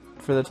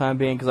for the time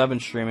being, because I've been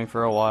streaming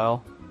for a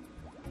while.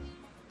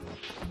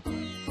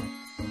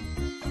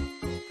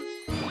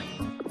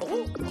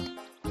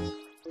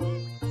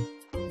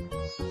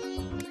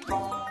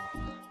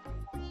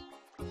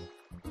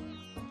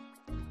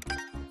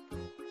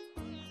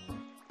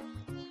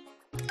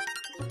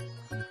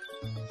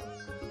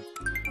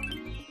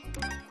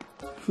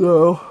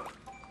 So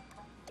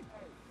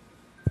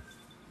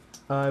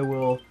I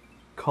will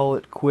call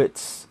it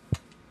quits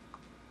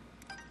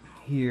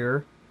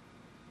here.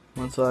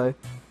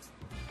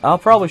 I'll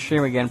probably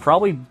stream again.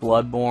 Probably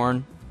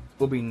Bloodborne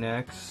will be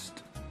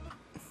next.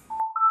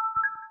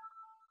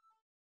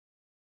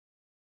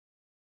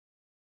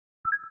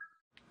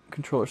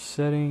 Controller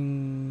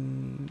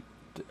setting.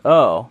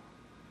 Oh.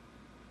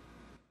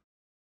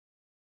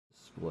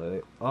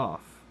 Display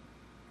off.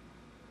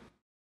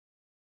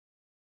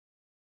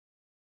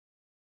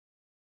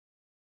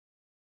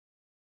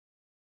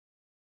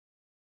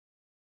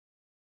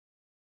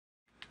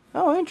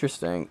 Oh,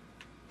 interesting.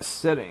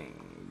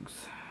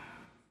 Settings.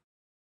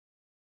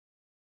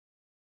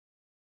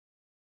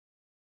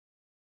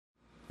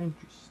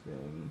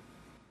 Interesting.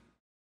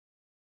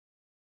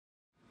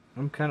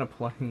 I'm kind of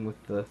playing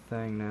with the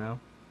thing now.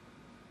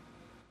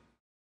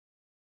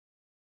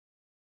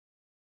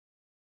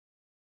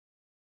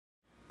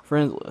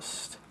 Friends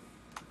list.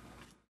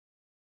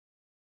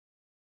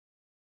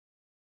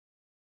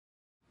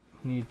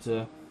 Need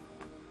to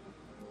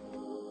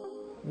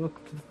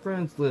look to the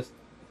friends list.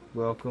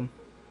 Welcome.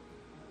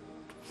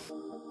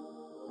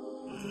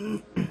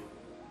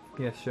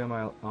 Yes, show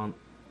my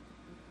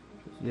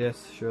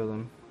Yes, show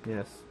them.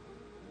 Yes.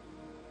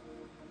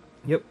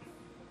 Yep.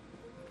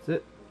 That's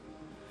it.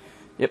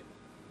 Yep.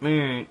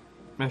 Alright.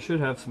 I should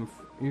have some.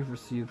 You've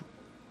received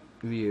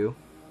view.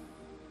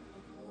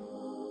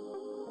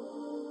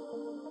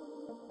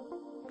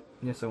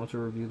 Yes, I want to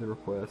review the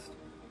request.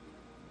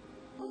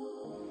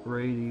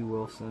 Brady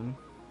Wilson.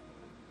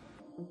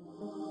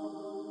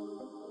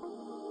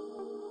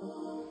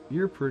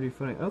 You're pretty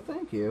funny. Oh,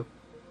 thank you.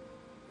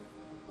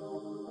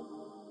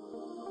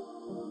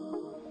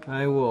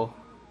 I will.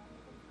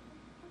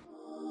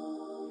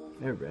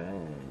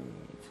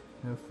 Alright.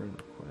 No friend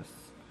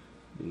requests.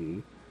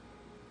 B.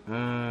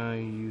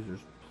 Users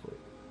play.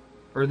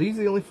 Are these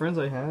the only friends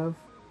I have?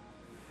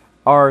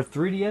 Are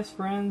 3DS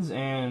friends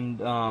and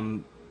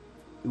Wii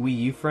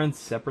U friends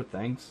separate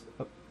things?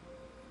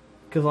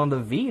 Because on the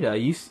Vita,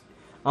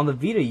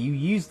 you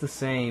use the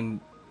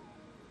same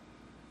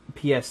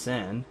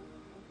PSN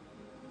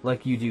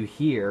like you do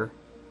here,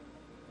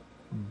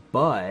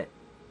 but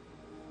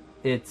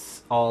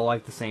it's all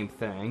like the same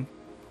thing.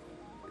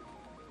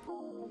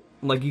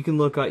 Like you can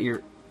look at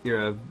your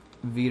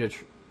Vita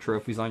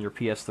trophies on your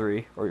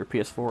PS3 or your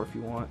PS4 if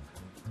you want.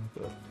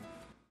 But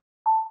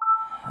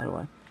how do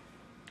I?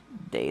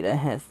 Data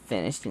has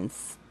finished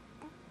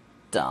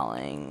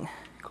installing.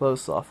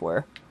 Close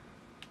software.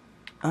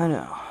 I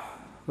know,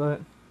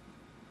 but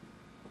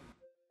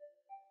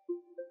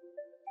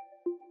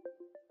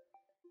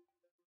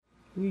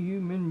Wii U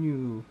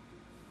menu.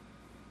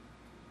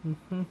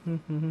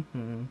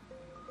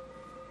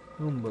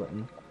 Home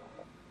button.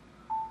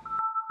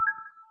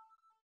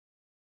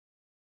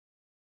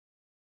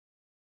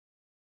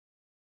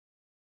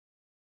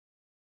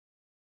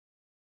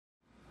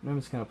 I'm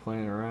just kind of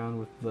playing around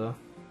with the.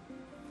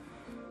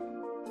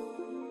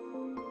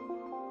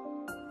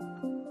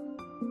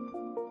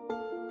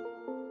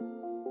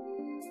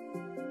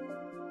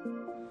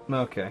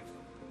 Okay.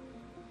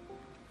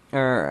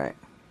 Alright.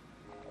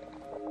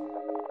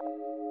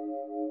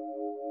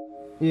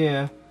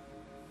 Yeah.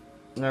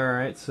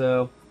 Alright,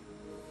 so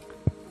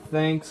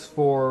thanks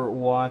for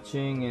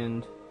watching,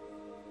 and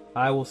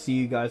I will see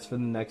you guys for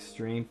the next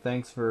stream.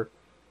 Thanks for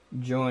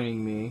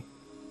joining me.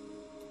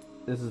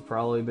 This has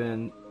probably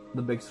been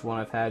the biggest one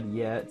I've had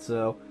yet,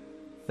 so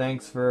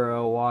thanks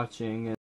for watching.